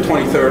 21st or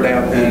 23rd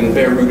out and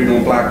bare rooted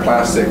on black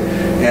plastic.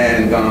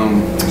 And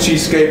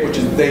Cheesecake, which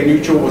is day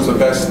neutral, was the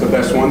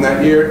best one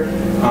that year.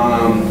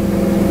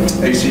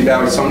 AC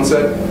Valley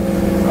Sunset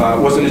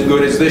wasn't as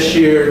good as this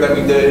year that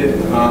we did,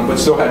 but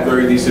still had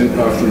very decent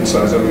fruit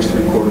size, almost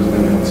 3/4 of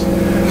an ounce.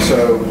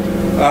 So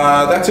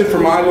that's it for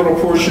my little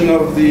portion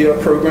of the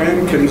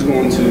program. Kim's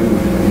going to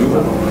move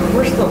on.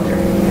 We're still here.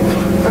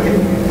 Okay.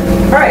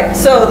 All right,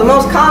 so the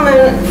most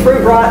common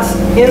fruit rots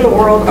in the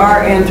world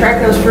are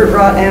anthracnose fruit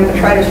rot and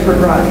botrytis fruit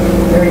rot.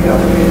 There you go.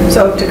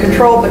 So to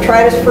control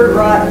botrytis fruit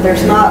rot,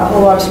 there's not a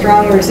whole lot of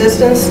strong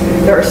resistance.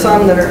 There are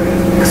some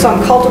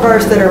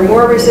cultivars that are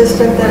more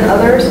resistant than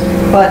others,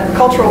 but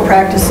cultural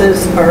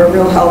practices are a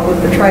real help with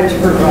botrytis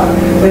fruit rot.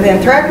 With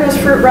anthracnose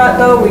fruit rot,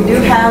 though, we do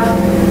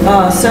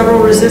have several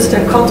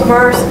resistant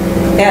cultivars.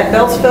 At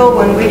Beltsville,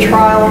 when we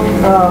trial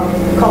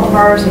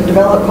cultivars and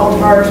develop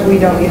cultivars, we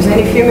don't use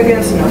any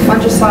fumigants, no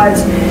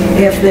fungicides.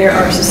 If they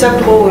are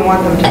susceptible, we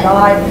want them to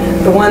die.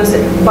 The ones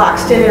that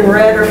boxed in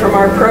red are from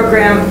our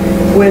program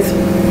with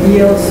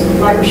yields,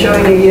 like we're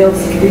showing you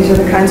yields. These are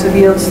the kinds of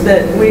yields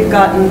that we've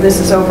gotten. This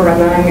is over a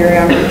 9-year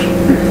average.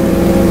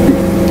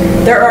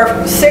 There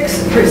are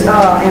 6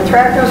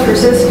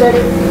 anthracnose-resistant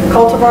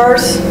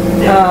cultivars.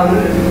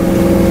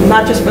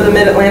 Not just for the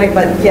Mid-Atlantic,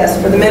 but yes,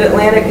 for the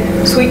Mid-Atlantic.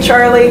 Sweet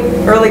Charlie,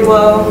 Early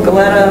Glow,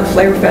 Galetta,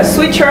 Flavorfest.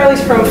 Sweet Charlie's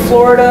from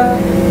Florida,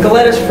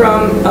 Galetta's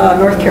from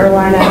North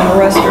Carolina, and the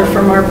rest are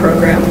from our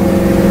program.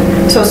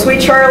 So Sweet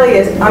Charlie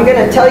is, I'm going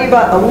to tell you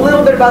about a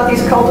little bit about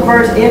these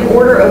cultivars in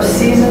order of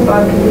season.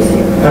 Bob, can you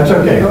see? That's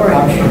okay. All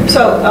right.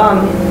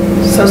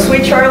 So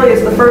Sweet Charlie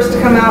is the first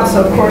to come out,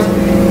 so of course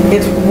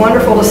it's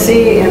wonderful to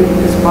see, and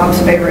it's Bob's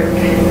favorite.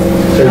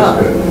 Tastes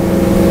good.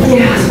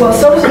 Yes, well,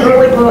 so does an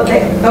Early Glow.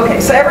 Okay,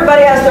 so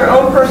everybody has their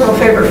own personal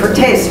favorite for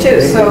taste too.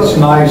 So it's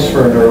nice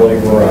for an early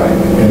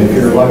variety, and if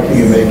you're lucky,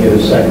 you may get a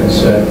second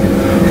set in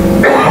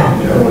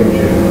early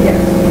June. yeah,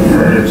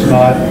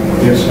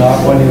 It's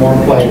not one you want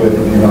to play with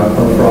if you're not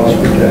going to frost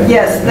protect.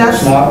 Yes, that's.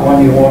 It's not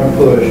one you want to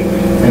push,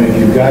 and if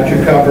you've got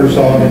your covers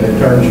on and it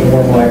turns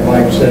warm, like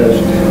Mike says,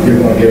 you're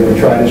going to get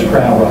botrytis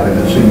crown rot in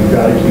it. So you've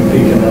got to keep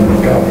peeking under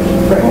the covers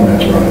on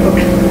that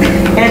rot.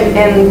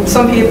 And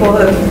some people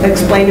have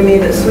explained to me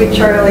that Sweet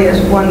Charlie is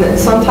one that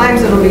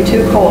sometimes it'll be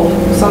too cold,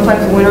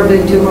 sometimes the winter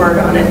will be too hard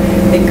on it,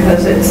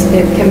 because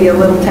it can be a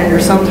little tender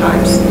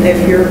sometimes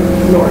if you're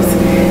north.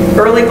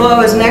 Early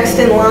Glow is next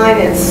in line.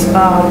 It's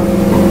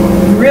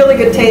really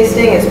good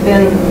tasting. It's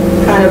been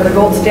kind of the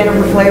gold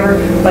standard for flavor,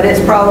 but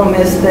its problem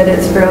is that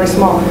it's fairly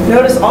small.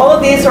 Notice all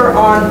of these are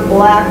on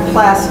black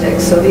plastic,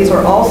 so these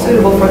are all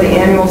suitable for the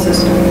annual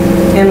system,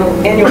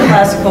 annual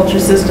plastic culture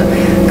system.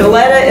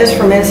 Galetta is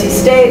from NC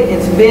State.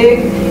 It's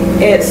big.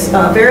 It's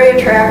very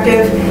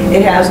attractive.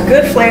 It has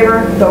good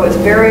flavor, though it's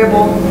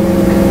variable.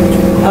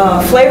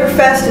 Flavor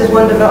Fest is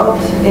one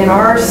developed in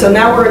ours, so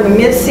now we're in the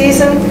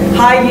mid-season.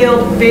 High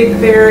yield, big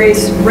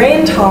berries,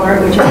 rain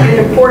tolerant, which has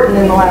been important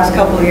in the last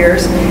couple of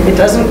years. It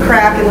doesn't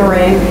crack in the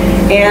rain,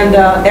 and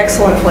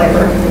excellent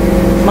flavor.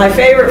 My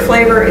favorite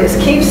flavor is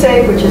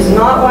Keepsake, which is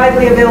not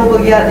widely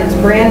available yet. It's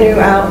brand new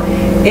out.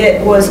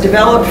 It was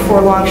developed for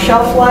long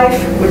shelf life,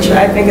 which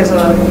I think is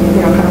a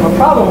kind of a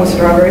problem with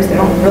strawberries. They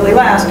don't really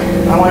last.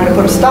 I wanted to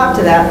put a stop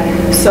to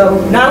that.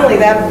 So not only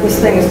that, this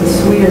thing is the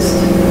sweetest,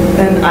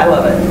 and I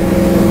love it.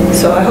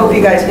 So I hope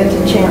you guys get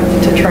the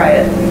chance to try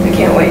it. I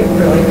can't wait,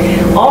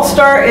 really.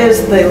 All-Star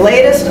is the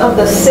latest of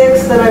the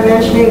 6 that I'm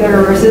mentioning that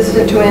are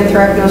resistant to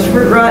anthracnose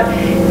fruit rot.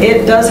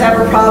 It does have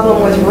a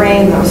problem with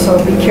rain, though,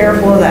 so be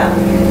careful of that.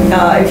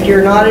 If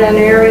you're not in an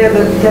area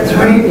that gets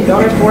rain, you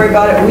don't have to worry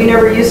about it. We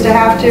never used to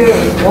have to.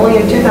 Only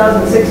in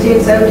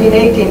 2016, 17,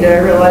 18 did I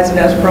realize it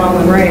has a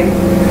problem with rain.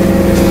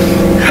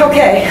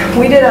 Okay,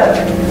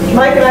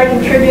 Mike and I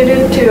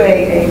contributed to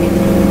a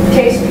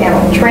taste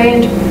panel,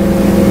 trained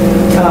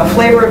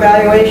flavor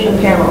evaluation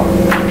panel,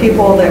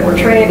 people that were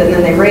trained, and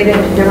then they rated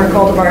different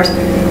cultivars.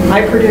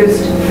 I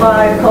produced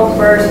 5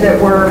 cultivars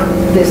that were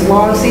this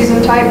long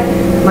season type.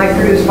 Mike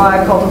produced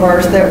 5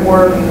 cultivars that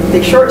were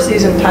the short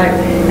season type,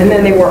 and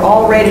then they were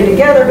all rated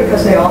together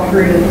because they all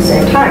fruited at the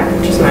same time,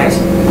 which is nice,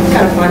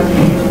 kind of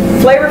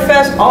fun. Flavor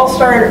Fest,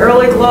 All-Star, and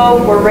Early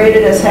Glow were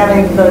rated as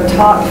having the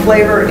top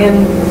flavor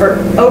or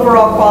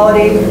overall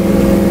quality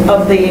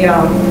of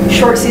the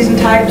short season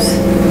types.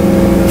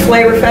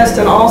 Flavor Fest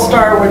and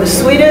All-Star were the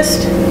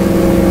sweetest.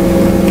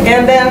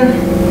 And then,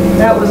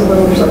 that was a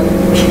little,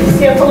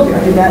 see, I told you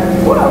I did that.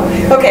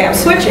 Whoa. Okay, I'm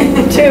switching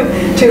to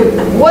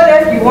what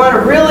if you want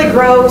to really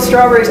grow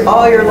strawberries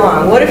all year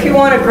long? What if you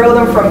want to grow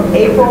them from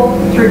April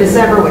through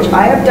December, which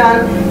I have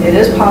done. It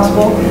is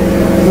possible.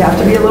 You have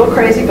to be a little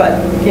crazy,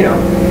 but,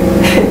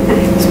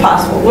 it's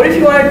possible. What if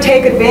you want to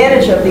take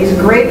advantage of these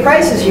great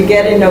prices you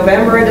get in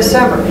November and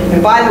December?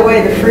 And by the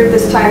way, the fruit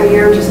this time of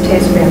year just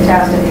tastes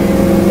fantastic.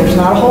 There's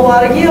not a whole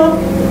lot of yield,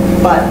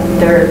 but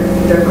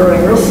they're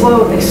growing real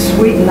slow. They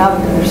sweeten up,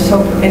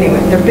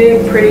 and they're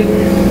big, pretty.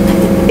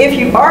 If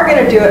you are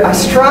going to do it, I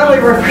strongly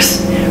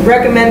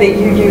recommend that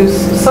you use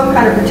some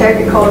kind of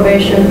protected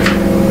cultivation.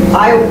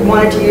 I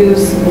wanted to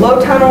use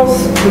low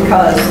tunnels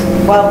because,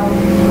 well,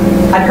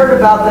 I'd heard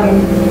about them,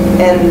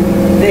 and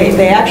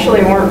they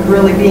actually weren't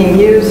really being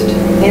used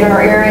in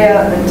our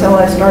area until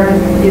I started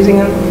using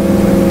them.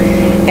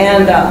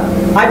 And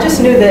I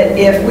just knew that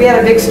if we had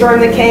a big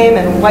storm that came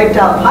and wiped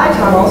out high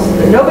tunnels,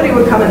 that nobody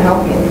would come and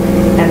help me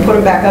and put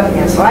them back up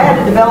again. So I had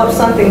to develop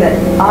something that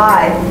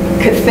I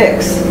could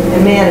fix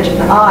and manage,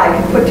 and I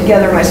could put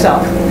together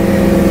myself.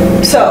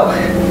 So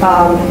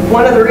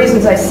one of the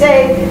reasons I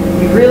say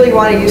you really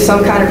want to use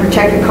some kind of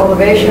protected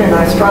cultivation, and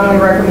I strongly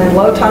recommend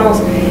low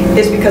tunnels,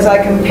 is because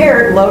I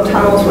compared low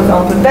tunnels with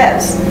open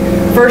beds.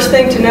 First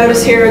thing to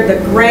notice here, the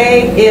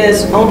gray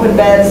is open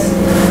beds.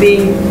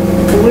 The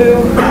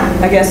blue,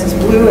 I guess it's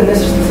blue, and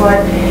this is the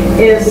slide,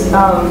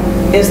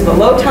 is the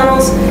low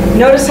tunnels.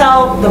 Notice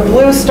how the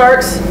blue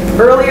starts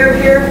earlier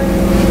here.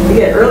 You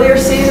get earlier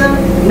season.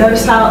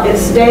 Notice how it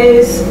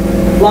stays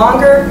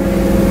longer.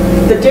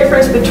 The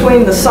difference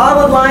between the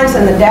solid lines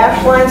and the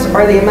dashed lines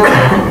are the amount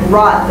of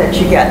rot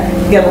that you get.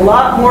 You get a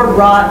lot more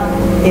rot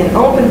in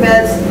open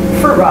beds,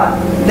 fruit rot,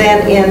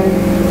 than in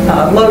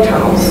low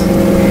tunnels.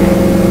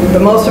 The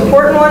most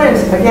important one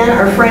is, again,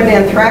 our friend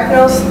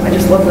anthracnose. I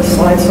just love this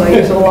slide, so I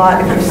use it a lot.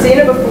 If you've seen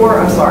it before,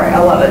 I'm sorry, I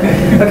love it.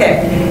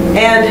 Okay,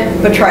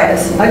 and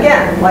botrytis.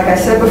 Again, like I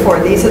said before,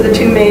 these are the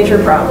 2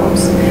 major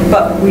problems.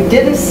 But we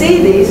didn't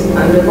see these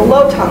under the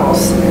low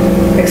tunnels,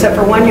 except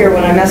for one year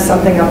when I messed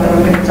something up that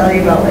I'm going to tell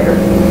you about later.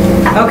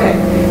 Okay,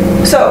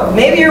 so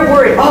maybe you're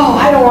worried, oh,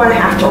 I don't want to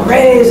have to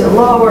raise and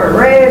lower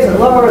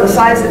the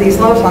sides of these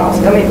low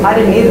tunnels. I mean, I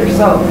didn't either,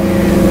 so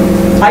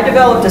I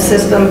developed a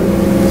system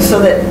so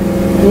that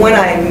when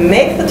I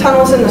make the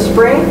tunnels in the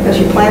spring, as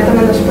you plant them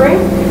in the spring,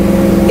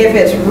 if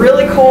it's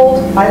really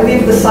cold, I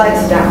leave the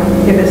sides down.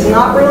 If it's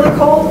not really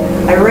cold,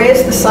 I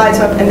raise the sides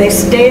up, and they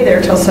stay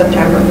there till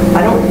September.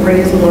 I don't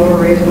raise and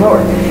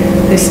lower.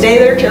 They stay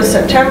there till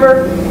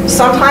September.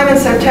 Sometime in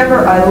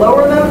September, I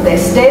lower them. They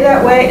stay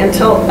that way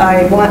until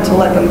I want to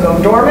let them go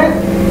dormant.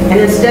 And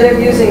instead of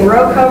using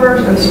row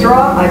covers and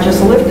straw, I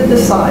just lifted the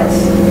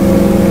sides.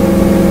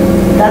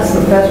 That's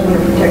the best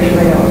winter protection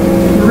I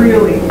know.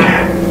 Really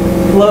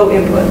low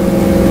input.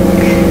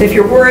 If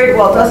you're worried,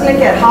 well, doesn't it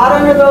get hot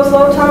under those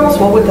low tunnels?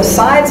 Well, with the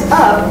sides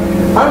up,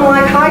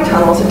 unlike high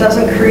tunnels, it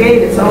doesn't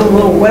create its own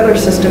little weather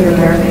system in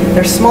there.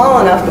 They're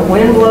small enough, the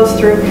wind blows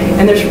through,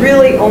 and there's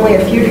really only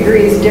a few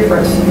degrees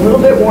difference, a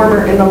little bit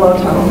warmer in the low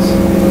tunnels.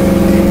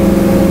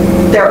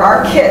 There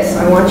are kits.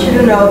 I want you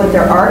to know that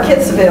there are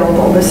kits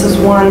available. This is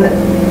one that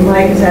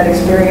Mike has had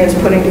experience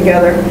putting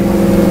together.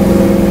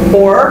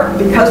 Or,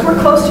 because we're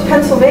close to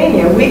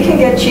Pennsylvania, we can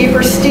get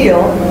cheaper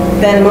steel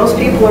than most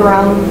people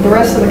around the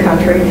rest of the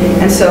country.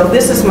 And so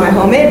this is my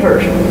homemade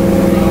version,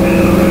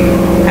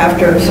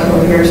 after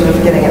several years of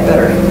getting it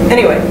better.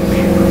 Anyway,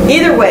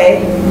 either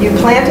way, you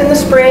plant in the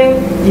spring,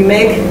 you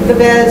make the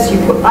beds,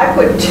 I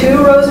put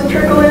 2 rows of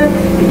trickle in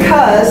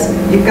because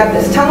you've got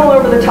this tunnel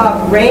over the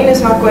top. Rain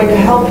is not going to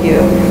help you,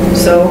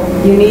 so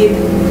you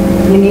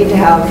need to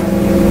have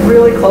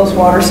really close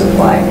water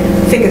supply.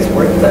 I think it's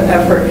worth the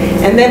effort.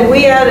 And then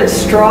we added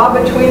straw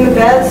between the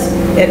beds.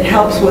 It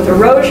helps with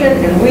erosion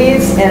and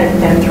weeds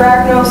and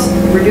anthracnose,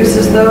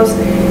 reduces those.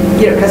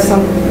 Because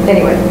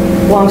anyway,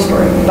 long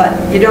story, but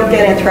you don't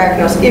get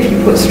anthracnose if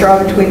you put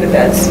straw between the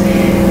beds.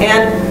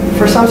 And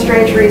for some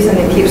strange reason,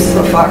 it keeps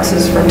the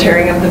foxes from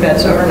tearing up the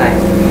beds overnight.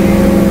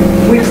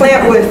 We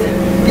plant with,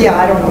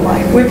 I don't know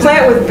why. We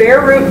plant with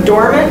bare root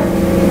dormant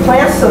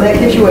plants, so that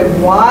gives you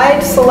a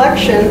wide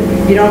selection.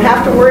 You don't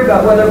have to worry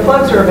about whether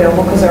plugs are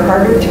available because they're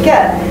harder to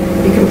get.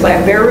 You can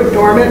plant bare root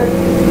dormant.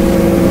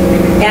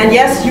 And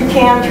yes, you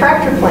can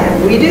tractor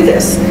plant. We do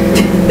this.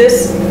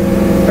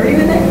 Are you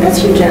in it?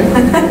 That's you, Jen.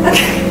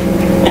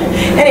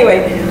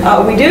 Anyway,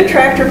 we do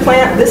tractor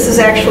plant. This is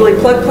actually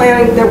plug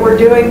planting that we're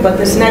doing, but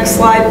this next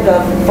slide,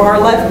 the far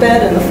left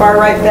bed and the far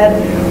right bed,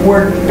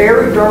 were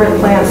bare root dormant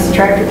plants,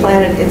 tractor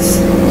planted. It's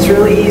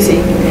really easy.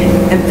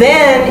 And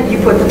then you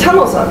put the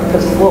tunnels up,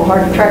 because it's a little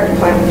hard to tractor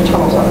plant with the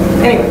tunnels up.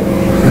 Anyway,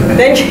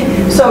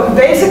 so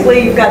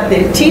basically you've got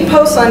the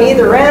T-posts on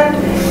either end,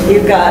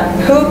 you've got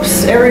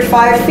hoops every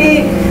 5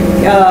 feet,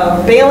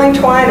 baling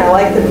twine.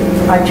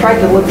 I tried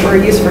to look for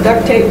a use for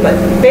duct tape, but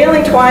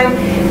baling twine,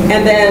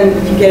 and then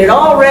you get it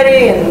all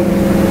ready, and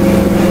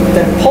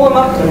then pull them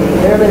up, and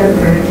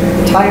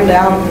they're tie them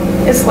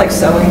down. It's like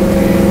sewing.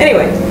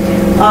 Anyway,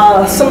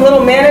 some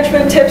little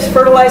management tips: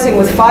 fertilizing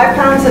with 5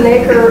 pounds an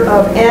acre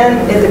of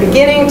N at the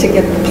beginning to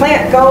get the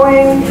plant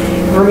going,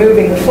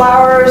 removing the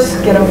flowers,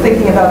 get them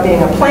thinking about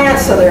being a plant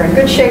so they're in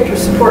good shape to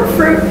support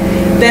fruit.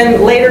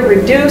 Then later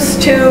reduce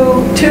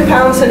to 2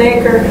 pounds an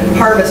acre,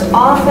 harvest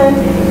often,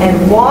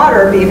 and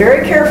water, be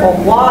very careful,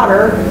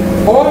 water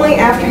only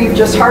after you've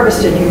just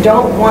harvested. You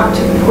don't want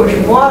to push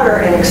water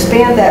and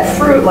expand that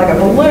fruit like a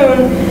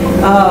balloon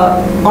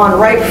on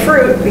ripe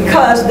fruit,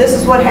 because this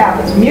is what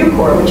happens.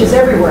 Mucor, which is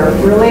everywhere,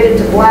 related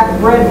to black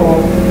bread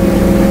mold.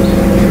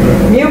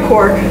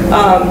 Mucor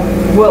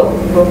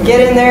will get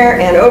in there,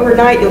 and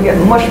overnight you'll get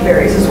mush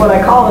berries, is what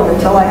I call them,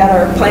 until I had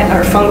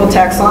our fungal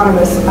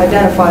taxonomist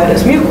identify it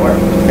as mucor.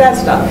 Bad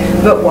stuff.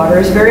 But water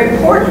is very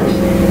important.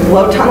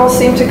 Low tunnels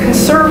seem to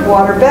conserve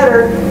water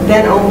better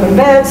than open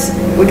beds.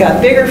 We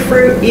got bigger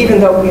fruit, even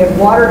though we have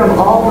watered them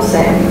all the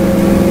same.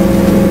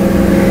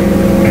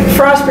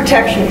 Frost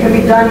protection can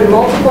be done in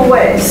multiple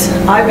ways.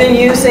 I've been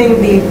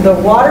using the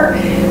water.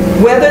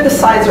 Whether the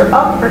sides are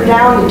up or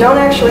down, you don't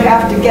actually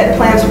have to get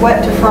plants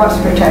wet to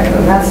frost protect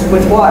them. That's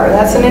with water.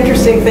 That's an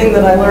interesting thing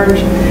that I learned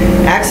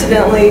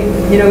accidentally,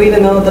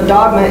 even though the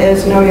dogma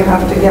is, no, you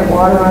have to get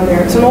water on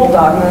there. It's an old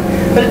dogma,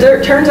 but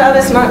it turns out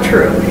it's not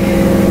true.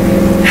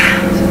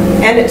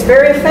 And it's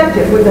very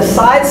effective. With the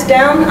sides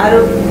down,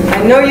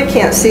 I know you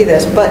can't see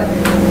this, but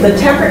the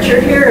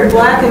temperature here in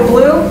black and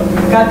blue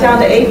got down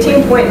to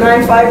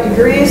 18.95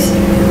 degrees,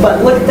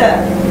 but look at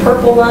that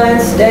purple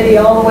line steady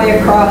all the way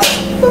across.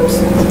 Oops.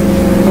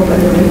 Hope I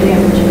didn't do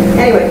damage.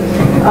 Anyway,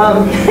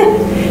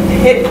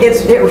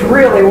 it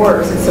really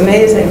works. It's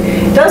amazing.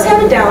 It does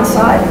have a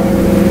downside.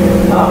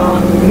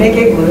 Make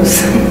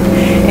igloos.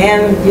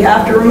 And you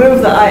have to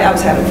remove the ice. I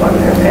was having fun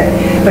there,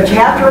 okay. But you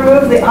have to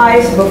remove the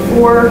ice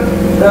before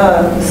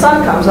the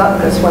sun comes up,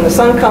 because when the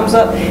sun comes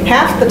up,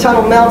 half the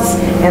tunnel melts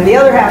and the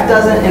other half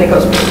doesn't, and it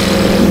goes,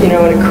 and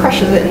it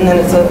crushes it, and then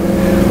it's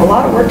a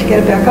lot of work to get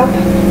it back up.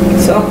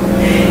 So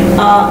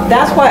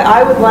that's why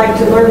I would like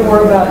to learn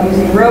more about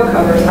using row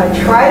covers.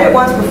 I tried it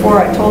once before.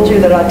 I told you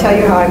that I'll tell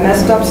you how I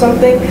messed up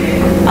something.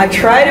 I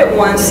tried it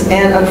once,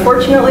 and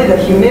unfortunately the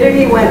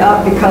humidity went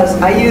up because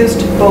I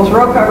used both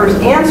row covers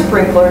and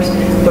sprinklers.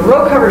 The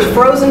row covers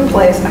froze in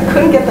place. I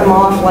couldn't get them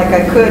off like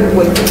I could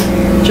with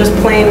just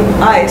plain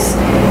ice.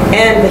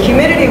 And the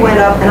humidity went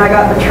up, and I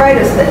got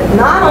botrytis that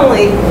not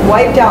only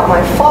wiped out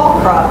my fall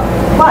crop,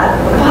 but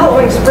the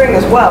following spring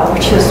as well,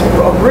 which is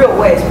a real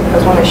waste,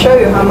 because when I show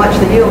you how much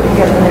the yield can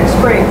get the next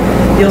spring,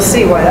 you'll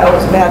see why that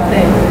was a bad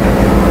thing.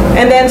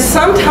 And then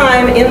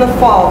sometime in the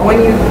fall, when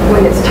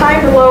it's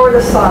time to lower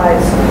the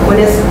sides,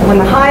 when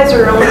the highs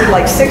are only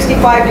like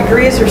 65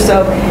 degrees or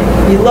so,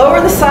 you lower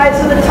the sides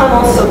of the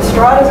tunnel so the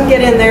straw doesn't get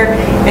in there,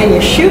 and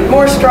you shoot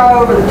more straw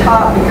over the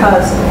top,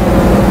 because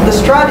the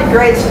straw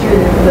degrades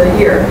through the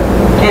year.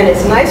 And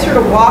it's nicer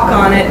to walk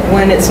on it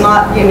when it's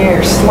not,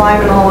 you're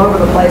sliming all over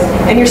the place.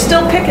 And you're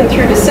still picking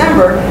through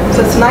December,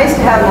 so it's nice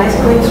to have nice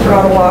clean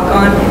straw to walk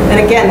on.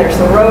 And again, there's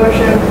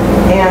erosion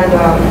and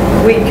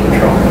weed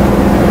control.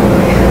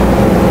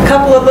 A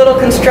couple of little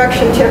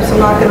construction tips. I'm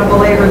not going to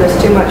belabor this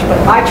too much,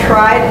 but I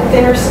tried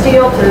thinner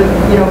steel to,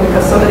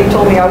 because somebody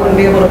told me I wouldn't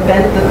be able to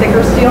bend the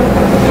thicker steel.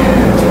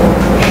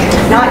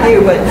 Not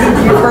you, but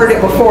you've heard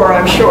it before,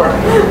 I'm sure.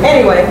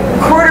 Anyway,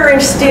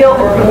 1/4-inch steel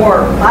or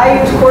more.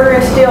 I use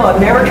 1/4-inch steel.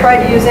 I've never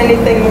tried to use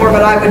anything more,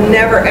 but I would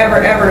never,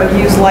 ever, ever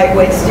use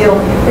lightweight steel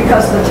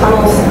because the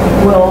tunnels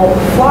will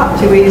flop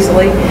too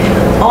easily.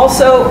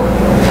 Also,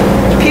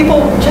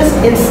 people just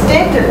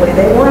instinctively,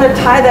 they want to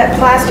tie that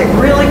plastic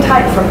really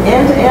tight from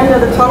end to end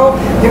of the tunnel.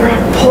 They're going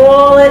to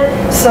pull it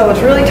so it's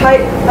really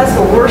tight. That's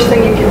the worst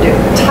thing you can do.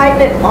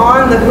 Tighten it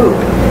on the hoop.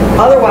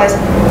 Otherwise,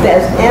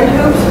 those end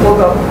hoops will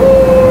go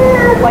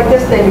like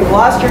this, then you've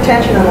lost your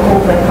tension and the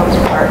whole thing comes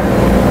apart.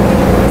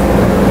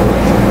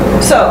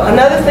 So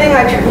another thing,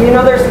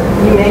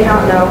 you may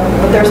not know,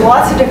 but there's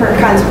lots of different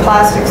kinds of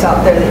plastics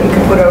out there that you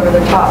can put over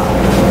the top.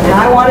 And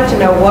I wanted to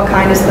know what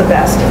kind is the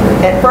best.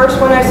 At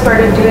first, when I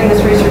started doing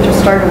this research, I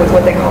started with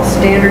what they call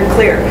standard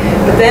clear.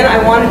 But then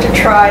I wanted to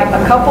try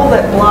a couple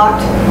that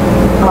blocked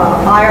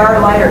IR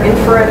light or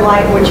infrared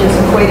light, which is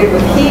equated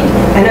with heat.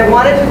 And I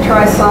wanted to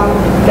try some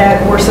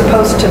that were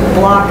supposed to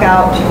block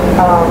out,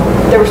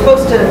 they were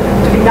supposed to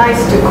be nice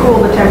to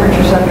cool the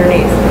temperatures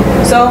underneath.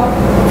 So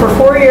for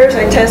 4 years,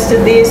 I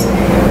tested these.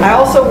 I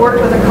also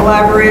worked with a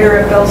collaborator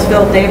at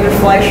Beltsville, David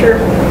Fleischer.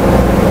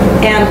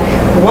 And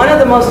one of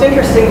the most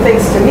interesting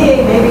things to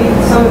me, maybe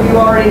some of you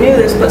already knew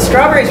this, but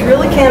strawberries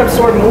really can't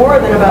absorb more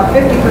than about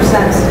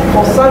 50%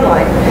 full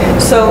sunlight.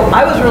 So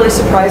I was really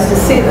surprised to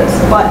see this.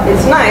 But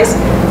it's nice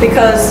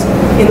because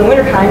in the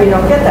wintertime you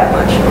don't get that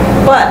much.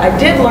 But I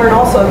did learn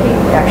also, he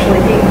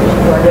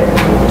learned it,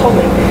 told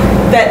me,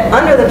 that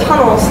under the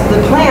tunnels,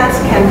 the plants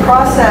can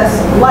process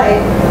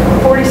light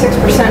 46%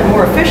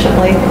 more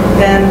efficiently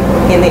than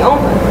in the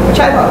open, which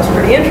I thought was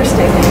pretty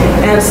interesting.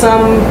 And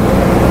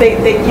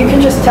you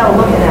can just tell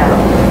looking at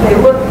them. They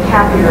look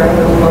happier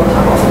under the low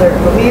tunnels.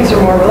 The leaves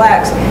are more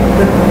relaxed.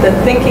 The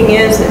thinking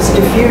is it's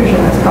diffusion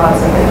that's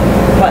causing it,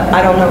 but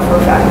I don't know for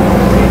a fact.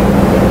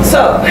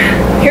 So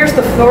here's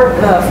the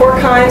four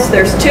kinds.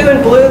 There's 2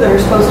 in blue that are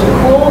supposed to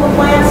cool the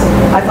plants.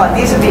 I thought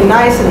these would be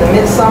nice in the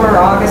midsummer,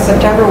 August,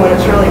 September when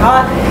it's really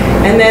hot.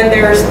 And then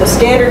there's the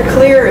standard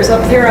clear is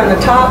up here on the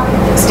top.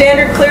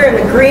 Standard clear and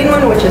the green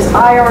one, which is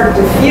IR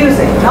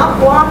diffusing, not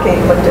blocking,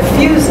 but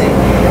diffusing.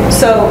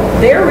 So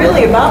they're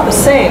really about the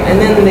same. And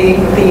then the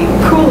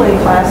cooling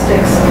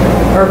plastics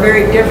are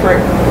very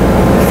different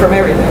from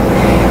everything.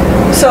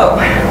 So,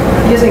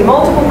 using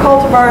multiple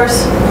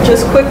cultivars,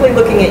 just quickly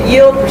looking at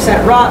yield,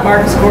 percent rot,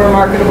 market score,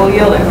 marketable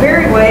yield, and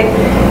varied weight,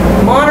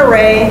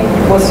 Monterey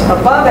was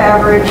above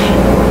average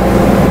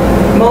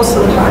most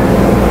of the time.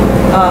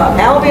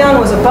 Albion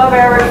was above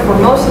average for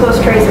most of those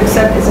traits,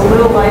 except it's a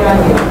little light on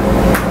yield.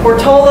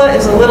 Portola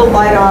is a little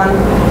light on,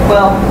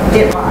 well,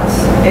 it rots.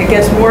 It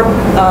gets more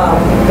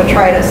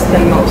botrytis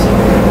than most.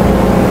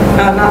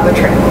 Not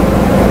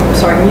botrytis,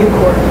 sorry,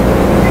 mucor.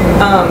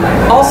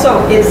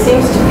 Also, it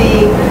seems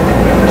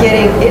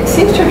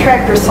to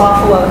attract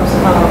Drosophila,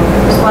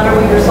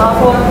 Spiderwing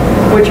Drosophila,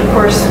 which of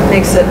course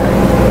makes it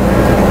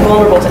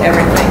vulnerable to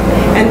everything.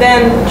 And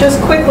then,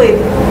 just quickly,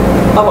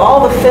 of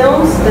all the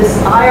films, this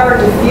IR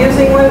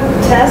diffusing one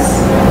test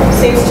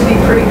seems to be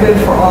pretty good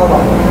for all of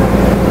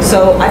them.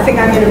 So I think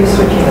I'm going to be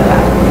switching to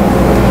that.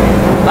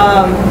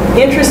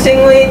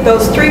 Interestingly,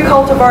 those 3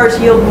 cultivars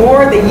yield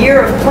more the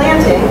year of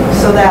planting,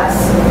 so that's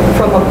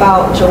from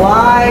about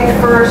July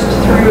 1st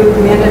through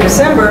the end of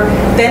December,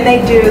 than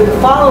they do the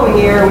following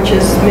year, which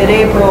is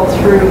mid-April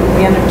through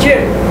the end of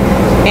June.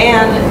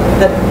 And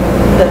the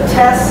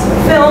test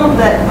film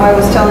that I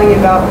was telling you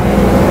about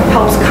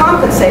helps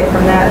compensate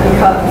from that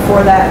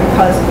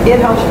because it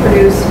helps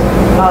produce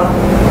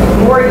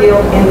more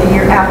yield in the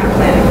year after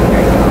planting.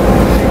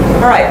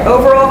 All right,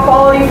 overall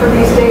quality for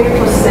these data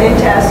was the same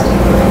test.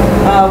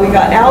 We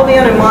got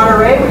Albion and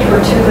Monterey, which were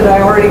 2 that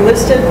I already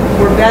listed,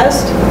 were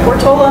best.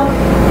 Portola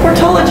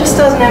just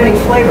doesn't have any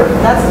flavor.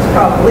 That's the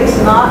problem, at least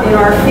not in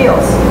our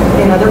fields.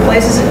 In other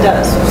places it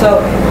does.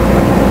 So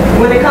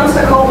when it comes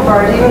to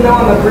cultivars, even though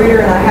I'm a breeder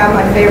and I have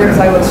my favorites,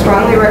 I would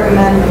strongly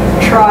recommend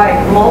try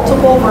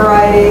multiple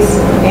varieties,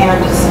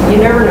 and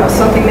you never know,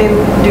 something may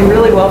do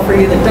really well for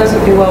you that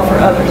doesn't do well for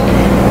others.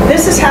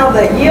 This is how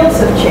the yields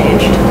have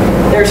changed.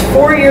 There's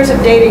 4 years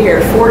of data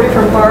here, 4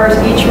 different bars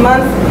each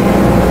month.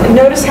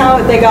 Notice how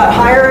they got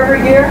higher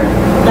every year?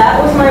 That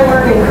was my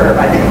learning curve.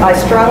 I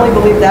strongly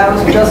believe that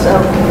was just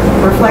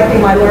reflecting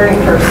my learning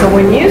curve. So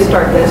when you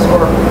start this,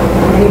 or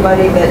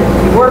anybody that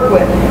you work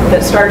with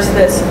that starts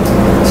this,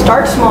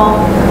 start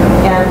small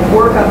and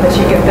work up as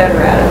you get better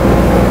at it.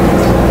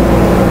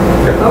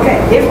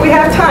 Okay, if we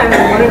have time,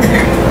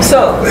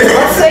 so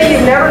let's say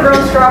you've never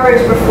grown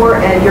strawberries before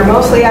and you're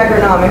mostly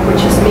agronomic,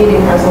 which is meaning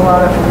has a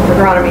lot of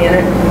agronomy in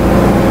it.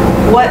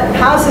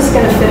 How's this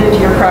going to fit into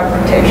your crop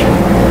rotation?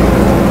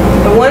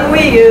 The one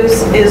we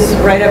use is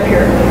right up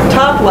here,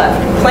 top left.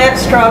 Plant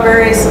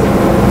strawberries,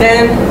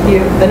 then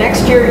the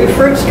next year you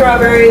fruit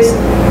strawberries,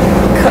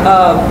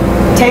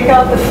 take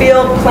out the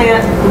field,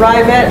 plant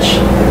rye vetch,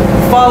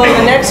 follow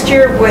the next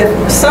year with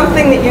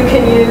something that you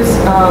can use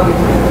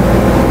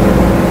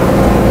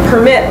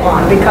permit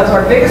on, because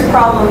our biggest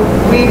problem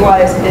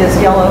weed-wise is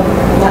yellow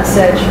nut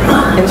sedge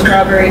in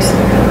strawberries.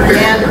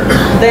 And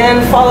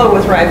then follow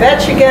with rye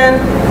vetch again,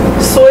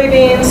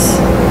 soybeans.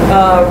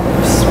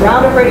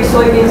 Roundup Ready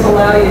soybeans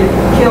allow you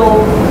to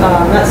kill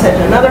nut sedge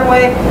another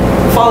way.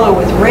 Follow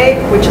with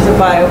rape, which is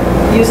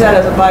use that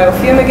as a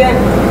biofumigant.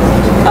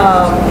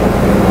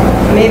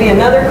 Maybe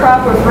another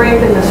crop of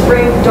rape in the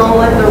spring. Don't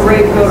let the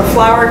rape go to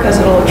flower because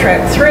it'll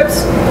attract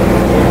thrips.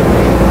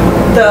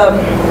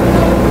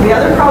 The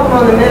other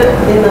problem in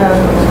the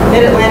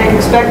Mid-Atlantic,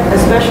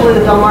 especially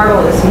the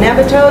Delmarva, is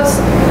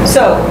nematodes.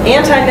 So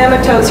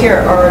anti-nematodes here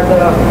are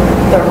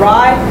the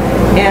rye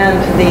and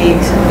the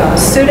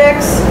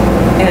Sudex,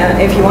 and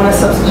if you want to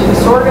substitute the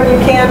sorghum, you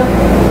can,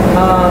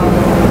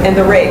 and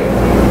the rape.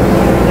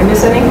 Did I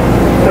miss any?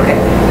 Okay.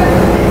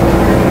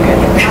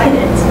 I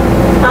didn't.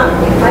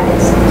 I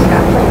didn't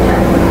stop playing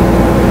that.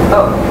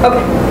 Oh,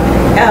 okay.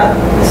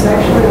 This is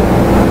actually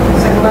the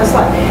second last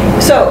slide.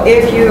 So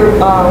if you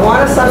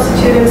want to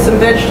substitute in some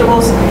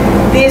vegetables,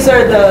 this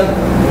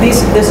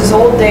is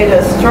old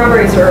data.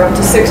 Strawberries are up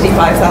to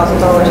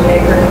 $65,000 an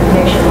acre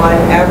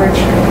nationwide average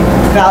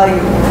value.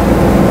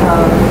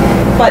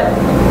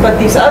 But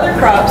these other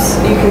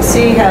crops you can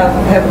see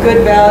have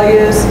good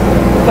values,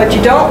 but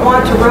you don't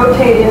want to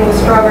rotate in with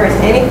strawberries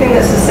anything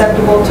that's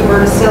susceptible to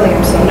verticillium.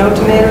 So no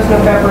tomatoes,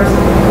 no peppers,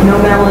 no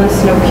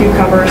melons, no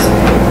cucumbers.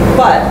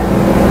 But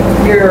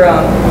your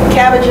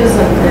cabbages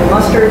and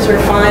mustards are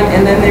fine,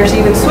 and then there's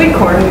even sweet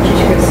corn, which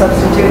you can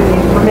substitute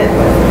and permit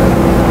with.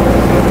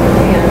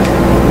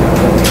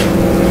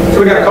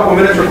 So we got a couple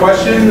minutes for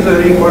questions.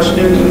 Any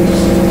questions?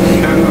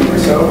 Kevin or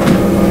myself?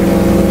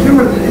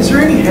 Is there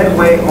any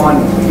headway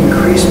on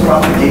increased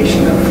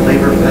propagation of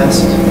flavor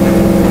pest?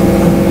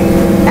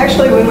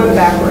 Actually, we went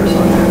backwards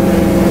on that.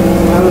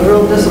 I was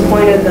real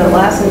disappointed that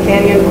Lassen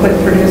Canyon quit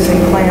producing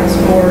plants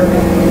for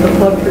the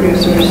plug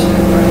producers.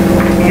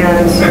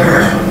 And so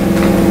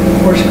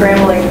we're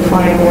scrambling to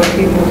find more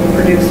people to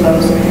produce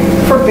those.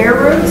 For bare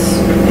roots,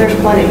 there's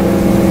plenty.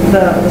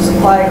 The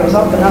supply goes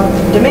up and up.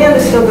 Demand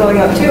is still going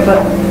up too,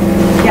 but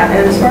yeah,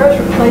 and as far as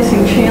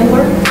replacing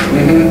Chandler,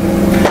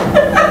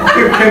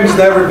 Kim's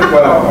never,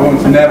 well, I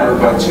won't never,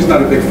 but she's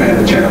not a big fan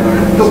of Chandler.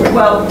 So.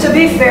 Well, to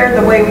be fair,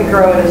 the way we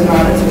grow it is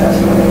not its best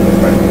way.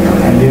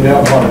 And you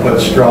don't want to put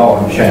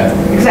straw in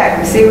Chandler.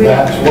 Exactly. See,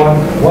 That's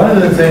one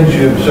of the things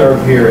you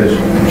observe here is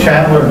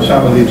Chandler and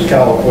some of these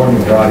California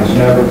varieties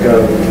never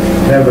go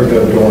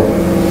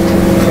dormant.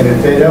 And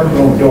if they don't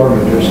go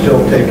dormant, they're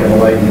still taken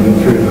away even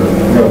through the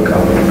row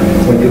cover.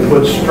 When you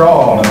put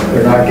straw on them,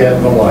 they're not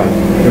getting the light.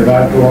 They're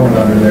not dormant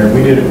under there.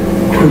 We did it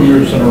 2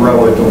 years in a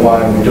row at the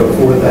Y, and we took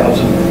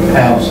 4,000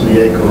 pounds to the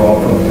acre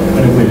off them.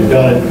 And if we'd have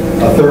done it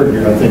a third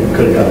year, I think we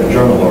could have got a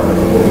journal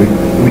article, but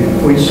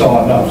we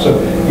saw enough. So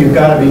you've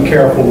got to be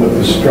careful with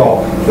the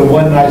straw. The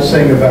one nice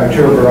thing about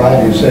your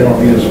varieties, they don't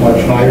need as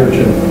much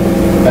nitrogen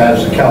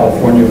as the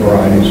California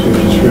varieties, which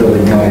is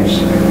really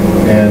nice.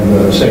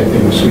 And same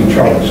thing with Sweet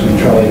Charlie. Sweet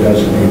Charlie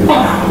doesn't need as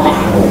much.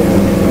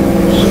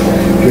 So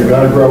if you're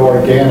going to grow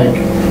organic,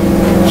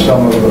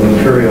 some of the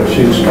material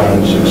she's got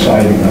is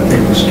exciting. I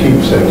think this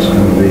keepsake's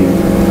going to be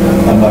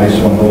a nice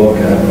one to look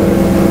at. But,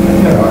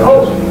 you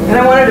know, and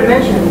I wanted to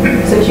mention,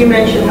 since you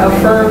mentioned how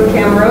firm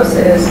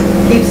Camarosa is,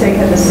 keepsake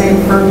had the same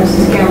firmness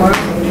as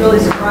Camarosa, which really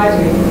surprised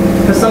me,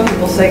 because some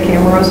people say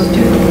Camarosa is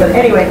too. But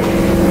anyway,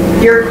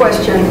 your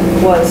question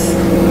was,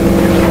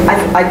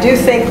 I do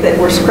think that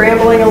we're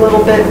scrambling a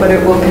little bit, but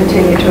it will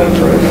continue to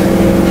improve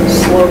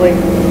slowly.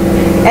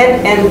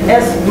 And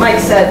as Mike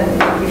said,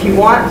 if you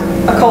want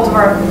a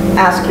cultivar,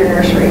 ask your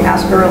nursery,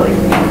 ask early.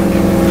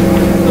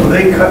 Well,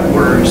 they cut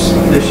words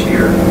this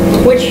year.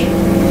 Which?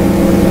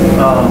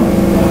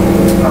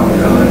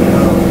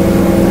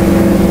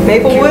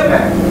 Maplewood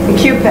and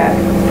Q-Pack.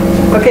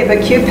 Okay,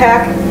 but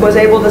Q-Pack was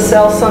able to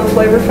sell some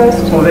Flavor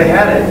Fest? Well, they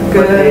had it,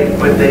 Good.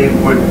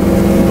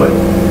 but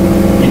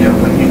you know,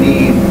 when you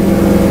need,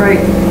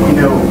 Right. you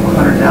know,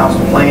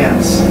 100,000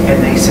 plants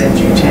and they send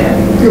you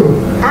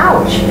 10.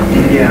 Ouch.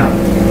 Yeah,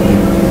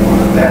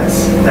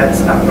 that's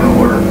not going to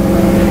work.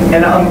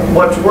 And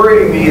what's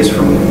worrying me is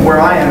from where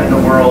I am in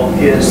the world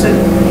is that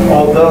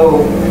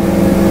although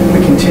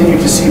we continue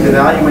to see the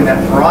value in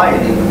that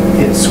variety,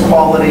 its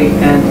quality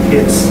and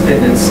its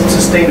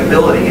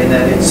sustainability, and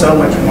that it's so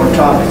much more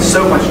tough. It's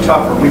so much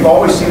tougher. We've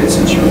always seen it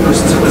since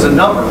it was a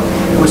number.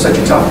 It was such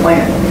a tough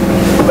plant.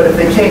 But if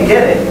they can't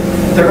get it,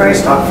 they're going to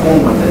stop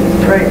fooling with it.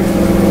 Right.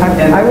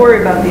 I worry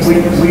about these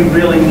things. We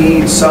really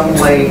need some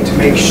way to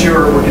make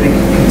sure we're getting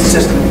a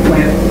consistent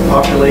plant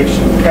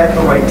population at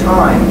the right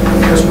time,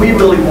 because we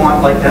really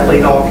want like that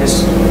late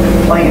August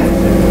plant,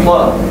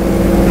 plug,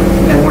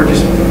 and where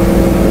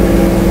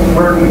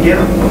do we get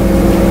them?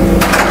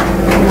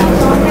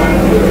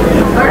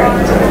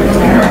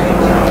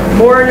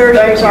 More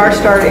nurseries are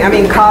starting. I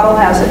mean, Cottle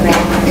has it now.